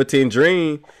 Hell, Velveteen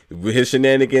Dream, his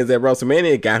shenanigans at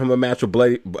WrestleMania got him a match with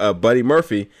Buddy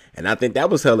Murphy, and I think that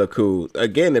was hella cool.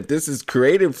 Again, if this is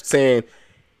creative saying,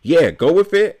 yeah, go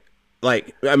with it,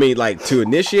 to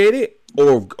initiate it,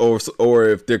 or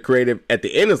if they're creative at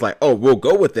the end is like, oh, we'll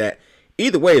go with that.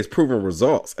 Either way, it's proven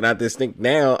results. And I just think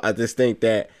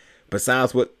that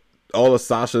besides what all of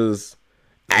Sasha's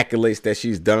accolades that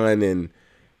she's done and,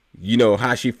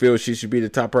 how she feels she should be the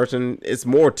top person, it's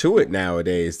more to it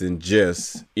nowadays than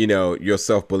just, your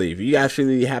self-belief. You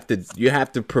actually have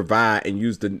to provide and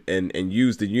use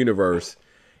the universe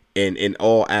in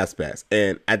all aspects.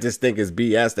 And I just think it's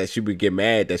BS that she would get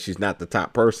mad that she's not the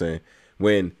top person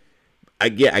when I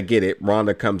get it.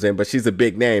 Ronda comes in, but she's a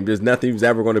big name. There's nothing he's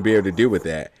ever going to be able to do with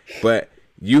that. But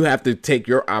you have to take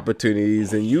your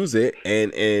opportunities and use it,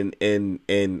 and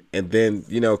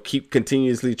then keep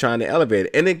continuously trying to elevate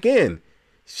it. And again,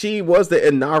 she was the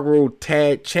inaugural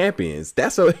tag champions.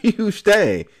 That's a huge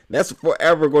thing. That's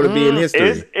forever going to be in history.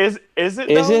 Is it?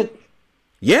 Is it?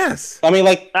 Yes. I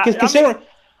mean, consider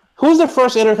who's the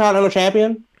first Intercontinental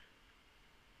Champion?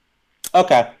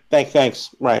 Okay.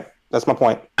 Thanks. Right. That's my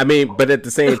point. I mean, but at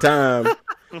the same time,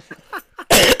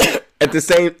 at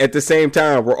the same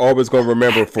time, we're always going to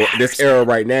remember for this era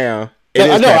right now.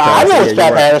 I know it's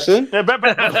Pat Patterson.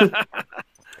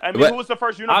 I mean, who was the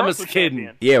first Universal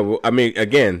champion? Yeah, well, I mean,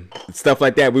 again, stuff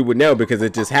like that we would know because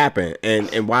it just happened,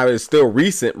 and while it's still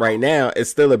recent right now, it's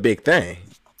still a big thing.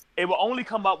 It will only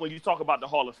come up when you talk about the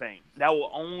Hall of Fame. That will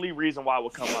only reason why it will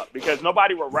come up because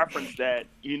nobody will reference that,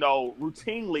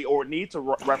 routinely or need to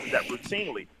reference that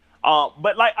routinely.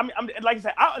 But like I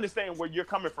said, I understand where you're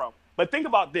coming from. But think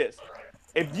about this: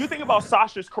 if you think about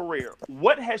Sasha's career,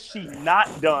 what has she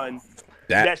not done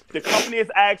that the company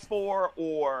has asked for,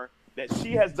 or that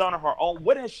she has done on her own?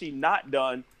 What has she not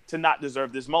done to not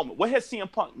deserve this moment? What has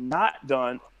CM Punk not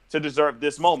done to deserve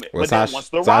this moment? Well, but Sasha,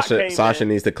 then once Sasha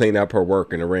needs to clean up her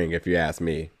work in the ring, if you ask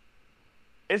me.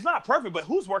 It's not perfect, but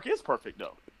whose work is perfect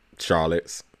though?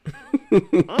 Charlotte's.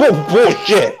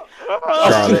 Bullshit.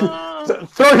 Charlotte,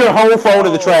 throw your whole phone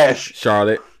in the trash.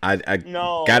 Charlotte, I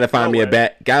gotta find me a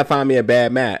bad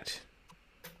match.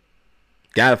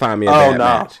 Gotta find me a bad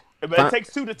match. But it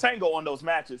takes two to tango on those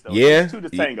matches, though. Yeah, it takes two to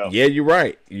tango. Yeah, you're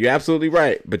right. You're absolutely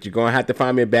right. But you're gonna have to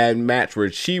find me a bad match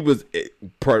where she was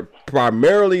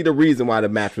primarily the reason why the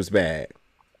match was bad.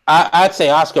 I'd say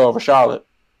Asuka over Charlotte.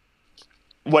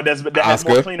 What does that has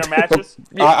more cleaner matches?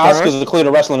 Asuka's the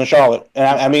cleaner wrestler than Charlotte,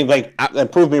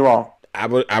 and prove me wrong. I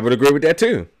would agree with that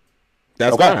too.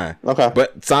 That's fine. Okay,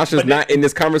 but Sasha's not in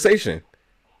this conversation.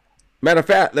 Matter of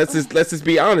fact, let's just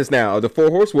be honest now. Of the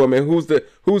four horsewomen, who's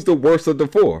the worst of the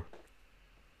four?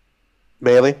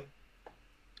 Bayley.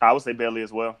 I would say Bayley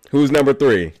as well. Who's number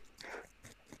 3?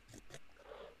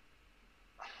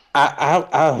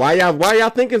 Why y'all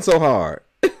thinking so hard?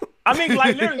 I mean,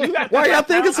 like literally, you got. Why y'all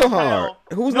thinking so hard?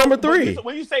 Who's number 3?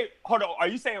 When you say, hold on, are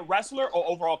you saying wrestler or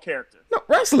overall character? No,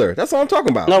 wrestler. That's all I'm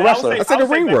talking about. No, wrestler. I said the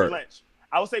ring work.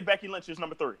 I would say Becky Lynch is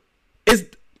number 3.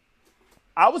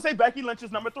 I would say Becky Lynch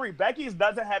is number 3. Becky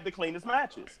doesn't have the cleanest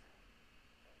matches.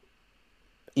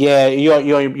 Yeah, you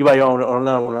by your own.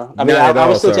 No. I mean, I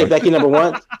would still take Becky number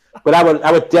 1, but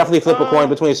I would definitely flip a coin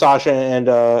between Sasha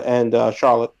and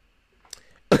Charlotte.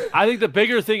 I think the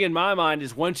bigger thing in my mind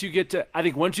is once you get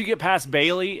past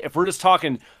Bayley, if we're just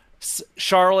talking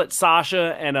Charlotte,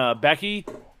 Sasha, and Becky,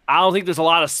 I don't think there's a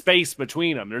lot of space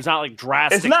between them. There's not like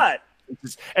drastic. It's not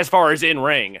as far as in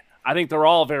ring. I think they're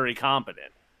all very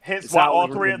competent. Hence It's why not all like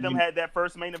we're three of gonna them be- had that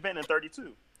first main event in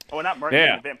 32. Well, not main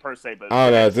Yeah. event per se, but I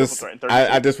don't know. triple This threat in I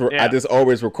 32. just I just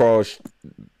always recall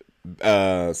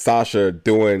Sasha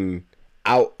doing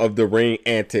out of the ring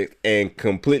antics and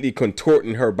completely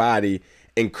contorting her body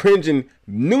and cringing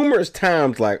numerous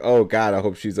times, like, "Oh God, I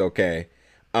hope she's okay."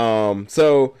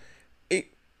 So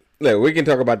look, we can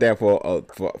talk about that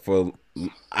for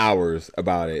hours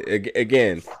about it.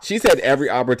 Again, she's had every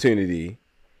opportunity,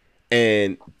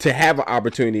 and to have an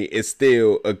opportunity is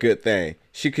still a good thing.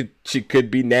 She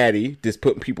could be Natty, just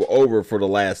putting people over for the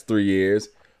last 3 years,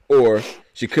 or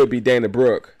she could be Dana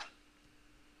Brooke.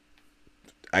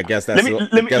 I guess that's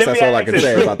all I can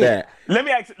say about that. Let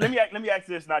me ask this, Najee.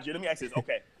 Let me ask this.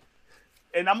 Okay,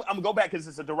 and I'm gonna go back because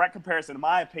it's a direct comparison, in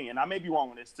my opinion. I may be wrong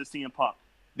on this, to CM Punk.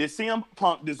 Did CM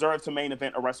Punk deserve to main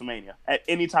event a WrestleMania at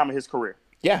any time of his career?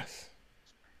 Yes,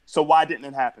 So why didn't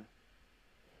it happen?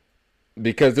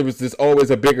 because there was just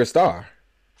always a bigger star.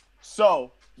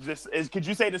 So could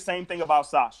you say the same thing about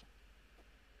Sasha?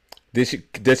 Does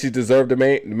she deserve the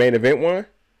main event one?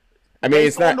 I mean,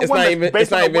 Based on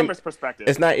the women's perspective.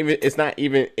 It's not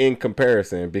even in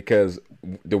comparison, because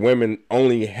the women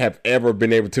only have ever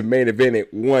been able to main event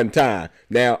it one time.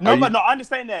 Now, I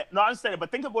understand that. No, I understand it. But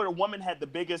think of where the woman had the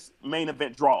biggest main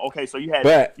event draw. Okay, so you had,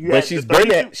 but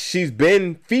the she's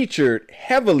been featured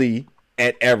heavily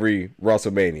at every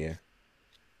WrestleMania.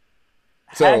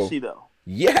 So, has she though?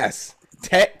 yes,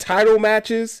 title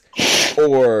matches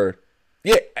or.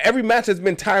 Yeah, every match has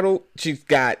been titled. She's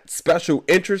got special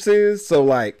interests, so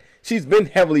like she's been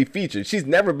heavily featured. She's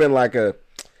never been like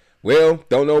don't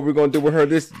know what we're gonna do with her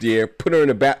this year. Put her in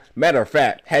the matter of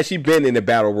fact, has she been in the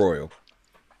Battle Royal?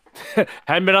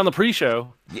 Hadn't been on the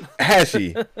pre-show. Has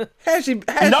she? Has she?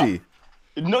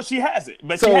 No, she hasn't.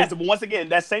 But So- she hasn't. But once again,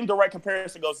 that same direct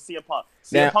comparison goes to CM Punk.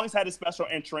 CM Now- Punk's had a special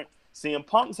entrant. CM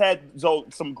Punk's had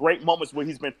some great moments where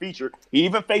he's been featured. He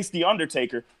even faced The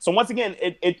Undertaker. So once again,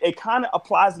 it kind of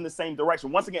applies in the same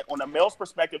direction. Once again, on a male's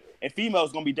perspective, and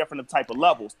females going to be different type of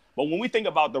levels. But when we think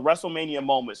about the WrestleMania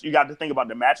moments, you got to think about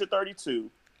the match at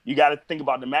 32. You got to think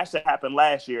about the match that happened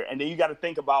last year. And then you got to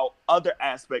think about other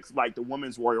aspects like the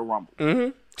Women's Royal Rumble. Mm-hmm.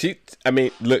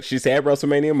 She's had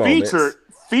WrestleMania moments.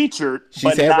 Featured, She's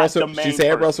but had not the main person.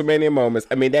 WrestleMania moments.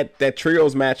 I mean, that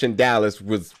trios match in Dallas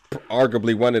was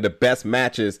arguably one of the best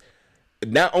matches,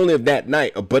 not only of that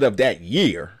night, but of that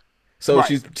year. So Right.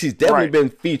 she's definitely Right. been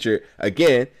featured.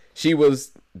 Again, she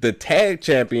was the tag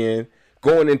champion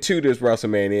going into this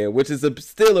WrestleMania, which is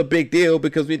still a big deal,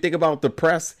 because when you think about the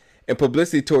press and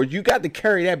publicity tour, you got to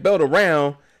carry that belt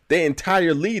around the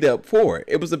entire lead up for it.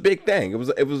 It was a big thing. It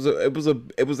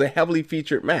was a heavily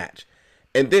featured match.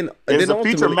 And then It's a feature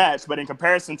ultimately- match, but in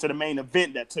comparison to the main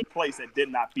event that took place, that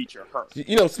did not feature her.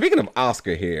 You know, speaking of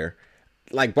Oscar here,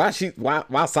 like why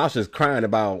Sasha's crying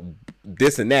about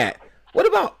this and that. What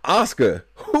about Oscar,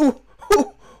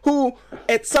 who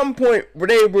at some point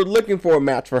they were looking for a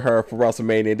match for her for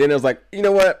WrestleMania? Then it was like, you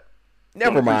know what?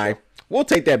 Never mind. We'll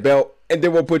take that belt and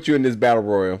then we'll put you in this battle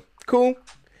royal. Cool.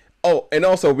 Oh, and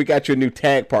also we got your new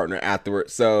tag partner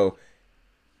afterwards. So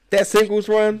that singles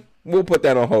run, we'll put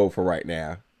that on hold for right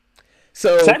now.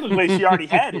 So Technically, she already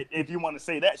had it. If you want to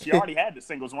say that, she already had the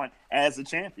singles run as a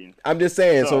champion. I'm just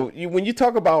saying. So when you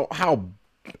talk about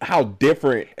how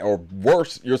different or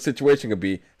worse your situation could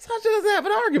be, Sasha doesn't have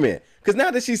an argument, because now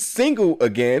that she's single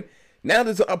again, now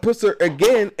this puts her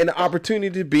again in the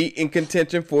opportunity to be in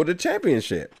contention for the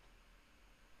championship.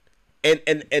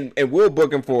 And we're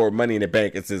booking for Money in the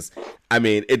Bank. It's just, I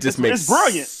mean, it just makes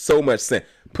brilliant. so much sense.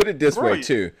 Put it this way Brilliant.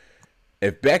 too: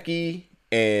 if Becky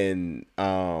and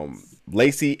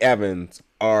Lacey Evans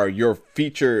are your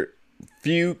featured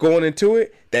feud going into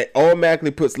it, that automatically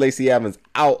puts Lacey Evans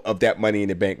out of that Money in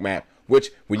the Bank match.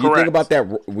 Which, when you think Correct. about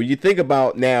that, when you think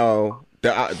about now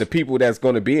the people that's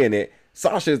going to be in it,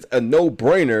 Sasha's a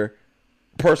no-brainer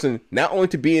person, not only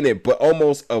to be in it, but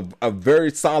almost a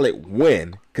very solid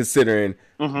win, considering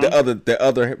the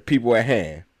other people at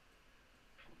hand.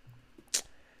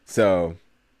 So,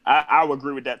 I would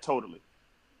agree with that totally.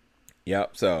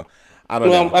 yep. So I don't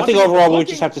know. I think overall we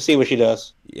just have to see what she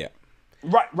does. Yeah.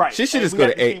 Right. She should And just we go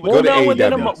have to see A- what- go to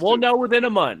AEW. We'll know within a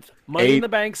month. Money A- in the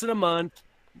Bank's in a month.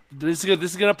 This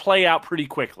is going to play out pretty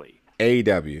quickly.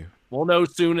 AEW. We'll know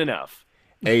soon enough.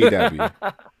 AEW.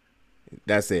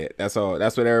 That's it. That's all.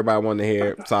 That's what everybody wanted to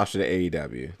hear. Sasha to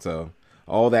AEW. So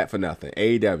all that for nothing.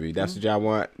 AEW. That's what y'all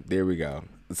want. There we go.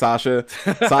 Sasha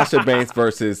Banks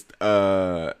versus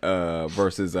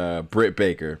Britt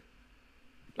Baker.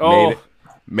 Oh,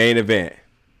 Main event.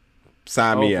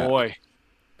 Sign me up. boy.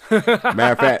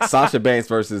 Matter of fact, Sasha Banks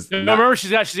versus Remember,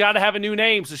 she's got to have a new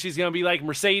name, so she's gonna be like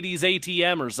Mercedes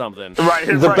ATM or something. Right.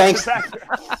 The right, Banks, exactly.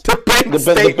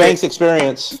 the Banks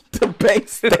experience. The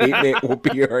Banks statement will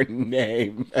be her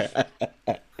name.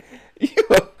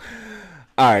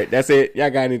 All right, that's it. Y'all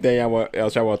got anything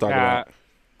else y'all want to talk about?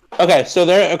 Okay, so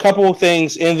there are a couple of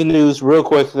things in the news real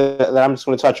quick that I'm just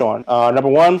going to touch on. Number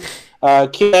one,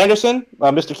 Kim Anderson,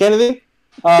 Mr. Kennedy.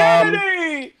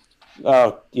 Kennedy!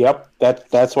 Oh, yep,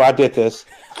 that's why I did this.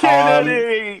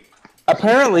 Kennedy!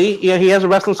 Apparently, yeah, he has a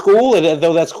wrestling school, and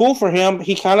though that's cool for him,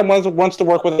 he kind of wants to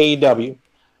work with AEW.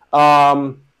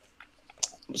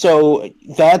 So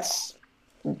that's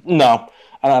no,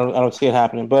 I don't see it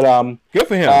happening. But good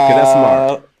for him, because that's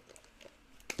smart.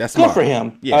 That's smart. Good for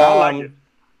him. Yeah, I like it.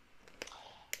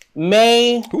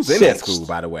 May who's in 6th. that school,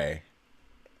 by the way?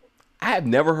 I have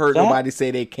never heard nobody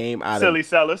say they came out Silly of.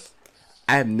 Sellers.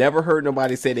 I have never heard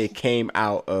nobody say they came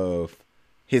out of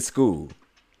his school.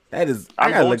 That is,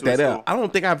 I gotta look that up. I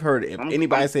don't think I've heard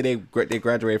anybody say they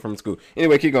graduated from school.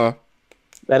 Anyway, keep going.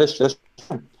 That is just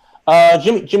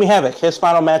Jimmy Havoc. His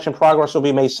final match in progress will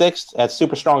be May 6th at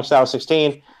Super Strong Style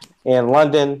 16 in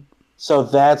London. So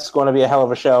that's going to be a hell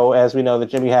of a show, as we know that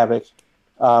Jimmy Havoc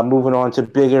moving on to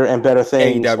bigger and better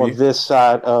things on this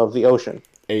side of the ocean.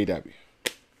 AEW.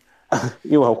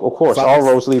 Of course, all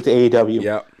roads lead to AEW.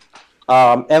 Yep.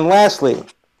 And lastly,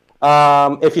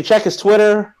 if you check his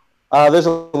Twitter, there's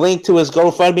a link to his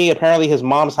GoFundMe. Apparently, his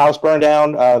mom's house burned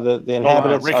down. The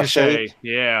inhabitants are saved.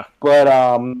 Yeah. But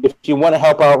if you want to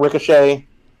help out Ricochet,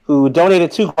 who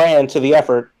donated $2,000 to the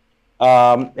effort,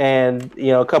 and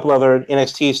a couple other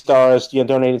NXT stars,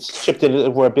 donated, chipped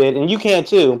in for a bit, and you can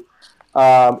too.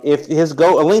 If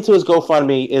a link to his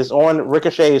GoFundMe is on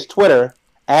Ricochet's Twitter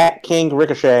at King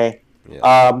Ricochet.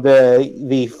 Yeah.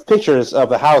 The pictures of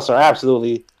the house are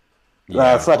absolutely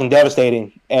fucking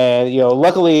devastating, and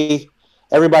luckily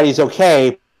everybody's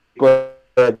okay. But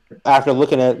after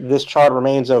looking at this charred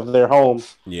remains of their home,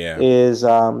 is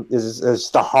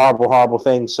the horrible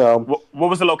thing. So, what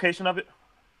was the location of it?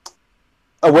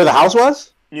 Where the house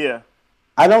was? Yeah,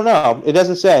 I don't know. It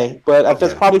doesn't say, but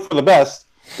that's probably for the best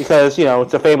because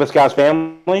it's a famous guy's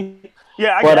family.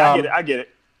 Yeah, I get it.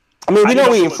 I mean, we know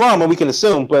where you're from, and we can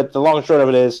assume, but the long and short of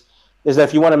it is that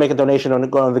if you want to make a donation on the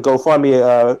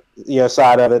GoFundMe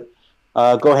side of it,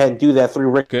 go ahead and do that through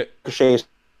Ricochet's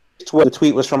Twitter. The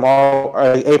tweet was from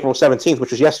April 17th, which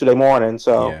was yesterday morning.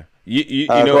 So you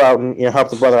go out and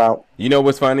help the brother out. You know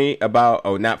what's funny about?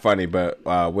 Oh, not funny, but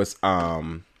what's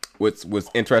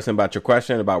interesting about your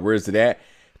question about where's it at?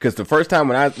 Because the first time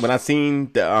when I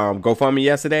seen the GoFundMe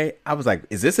yesterday, I was like,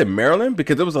 "Is this in Maryland?"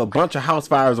 Because there was a bunch of house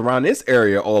fires around this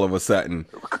area all of a sudden,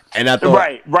 and I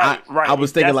thought, right. I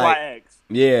was thinking that's like, why I asked.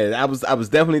 yeah, I was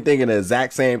definitely thinking the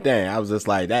exact same thing. I was just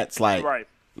like, that's like, right.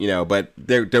 But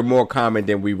they're more common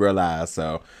than we realize.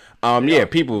 So,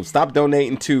 people stop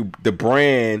donating to the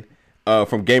brand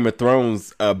from Game of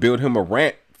Thrones, Build Him a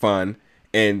Rant Fund,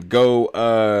 and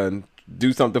go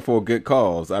do something for a good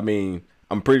cause. I mean,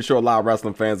 I'm pretty sure a lot of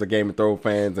wrestling fans are Game of Thrones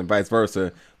fans and vice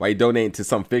versa. Why you donating to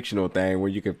some fictional thing where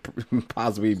you could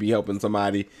possibly be helping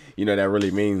somebody, that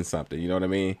really means something. You know what I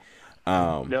mean?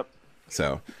 Yep.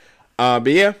 So, but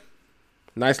yeah,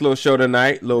 nice little show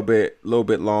tonight. A little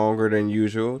bit longer than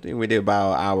usual. I think we did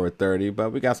about 1:30,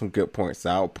 but we got some good points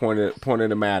out. Point of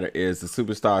the matter is the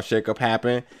Superstar shakeup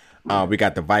happened. We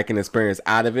got the Viking experience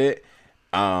out of it.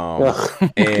 Quick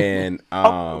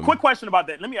question about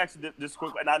that. Let me ask you this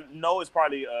quick, and I know it's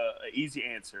probably an easy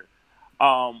answer.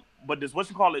 But does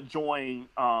join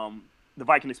the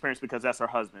Viking experience because that's her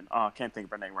husband? Can't think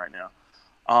of her name right now.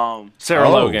 Sarah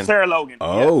Logan. Sarah Logan.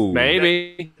 Oh, yes.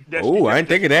 Maybe. Oh, I didn't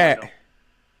think of that.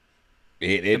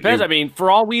 It depends. I mean,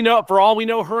 for all we know,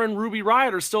 her and Ruby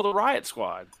Riott are still the Riot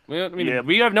Squad. We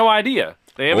have no idea.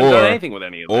 They haven't done anything with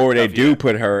any of that. Or they do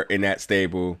put her in that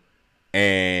stable,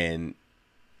 and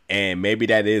maybe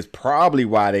that is probably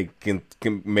why they can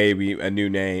maybe a new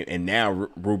name, and now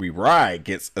Ruby Riott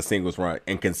gets a singles run.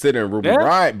 And considering Ruby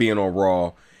Riott being on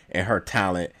Raw and her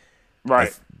talent,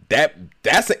 right?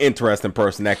 That's an interesting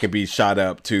person that can be shot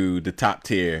up to the top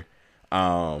tier.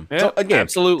 So again,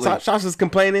 absolutely. Sasha's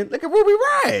complaining. Look at Ruby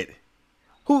Riott,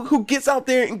 who gets out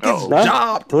there and gets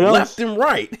jobbed left and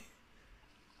right.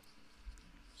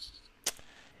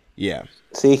 Yeah.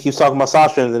 See, he keeps talking about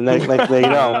Sasha, and then there you go.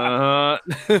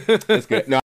 That's good.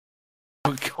 No,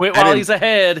 quit while he's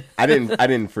ahead. I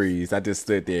didn't freeze. I just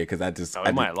stood there because I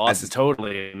might have lost it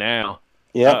totally now.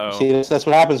 Yeah. See, that's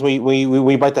what happens. We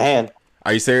bite the hand.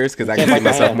 Are you serious? Because I can see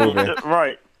myself moving.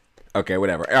 Right. Okay,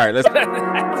 whatever. All right, let's.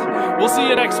 We'll see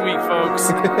you next week,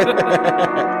 folks.